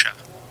Russia.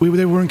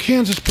 They were in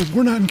Kansas, but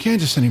we're not in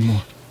Kansas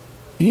anymore.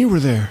 And you were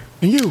there.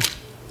 And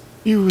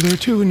you were there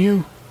too, and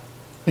you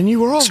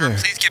were all there.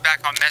 Sir, please get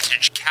back on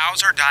message.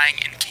 Cows are dying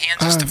in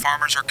Kansas. The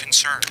farmers are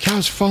concerned.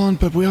 Cows fallen,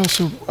 but we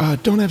also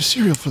don't have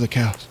cereal for the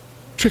cows.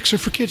 Tricks are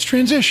for kids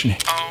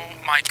transitioning. Oh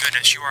my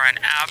goodness, you are an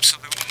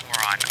absolute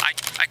moron.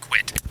 I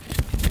quit.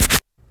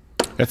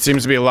 That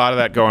seems to be a lot of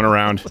that going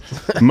around.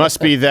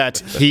 Must be that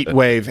heat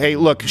wave. Hey,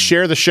 look,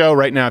 share the show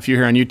right now if you're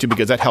here on YouTube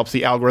because that helps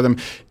the algorithm.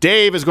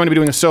 Dave is going to be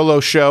doing a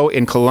solo show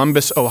in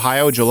Columbus,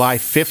 Ohio, July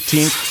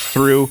 15th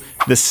through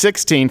the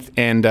 16th.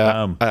 And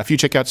if you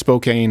check out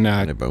Spokane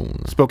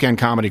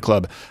Comedy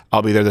Club,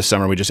 I'll be there this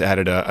summer. We just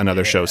added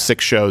another show,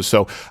 6 shows.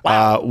 So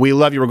we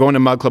love you. We're going to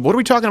Mug Club. What are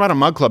we talking about at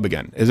Mug Club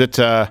again? Is it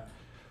the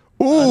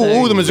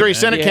Missouri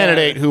Senate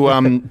candidate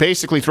who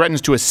basically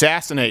threatens to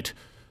assassinate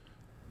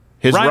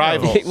his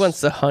rival. He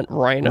wants to hunt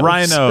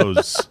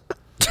rhinos.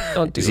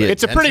 Don't do it.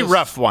 It's a pretty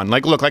rough one.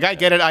 Look, I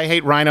get it. I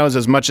hate rhinos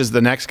as much as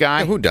the next guy.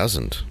 Yeah, who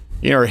doesn't?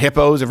 Or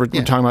hippos, if we're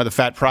talking about the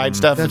fat pride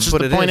stuff. That's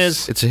what the point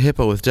is. It's a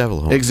hippo with devil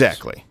horns.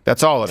 Exactly.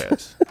 That's all it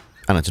is.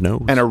 On its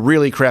nose. And a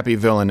really crappy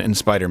villain in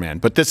Spider-Man.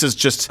 But this is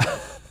just...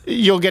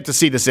 You'll get to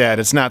see this ad.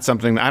 It's not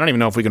something... I don't even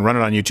know if we can run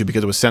it on YouTube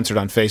because it was censored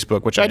on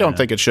Facebook, which I don't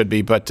think it should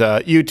be. But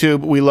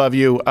YouTube, we love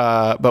you,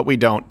 but we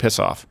don't. Piss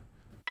off.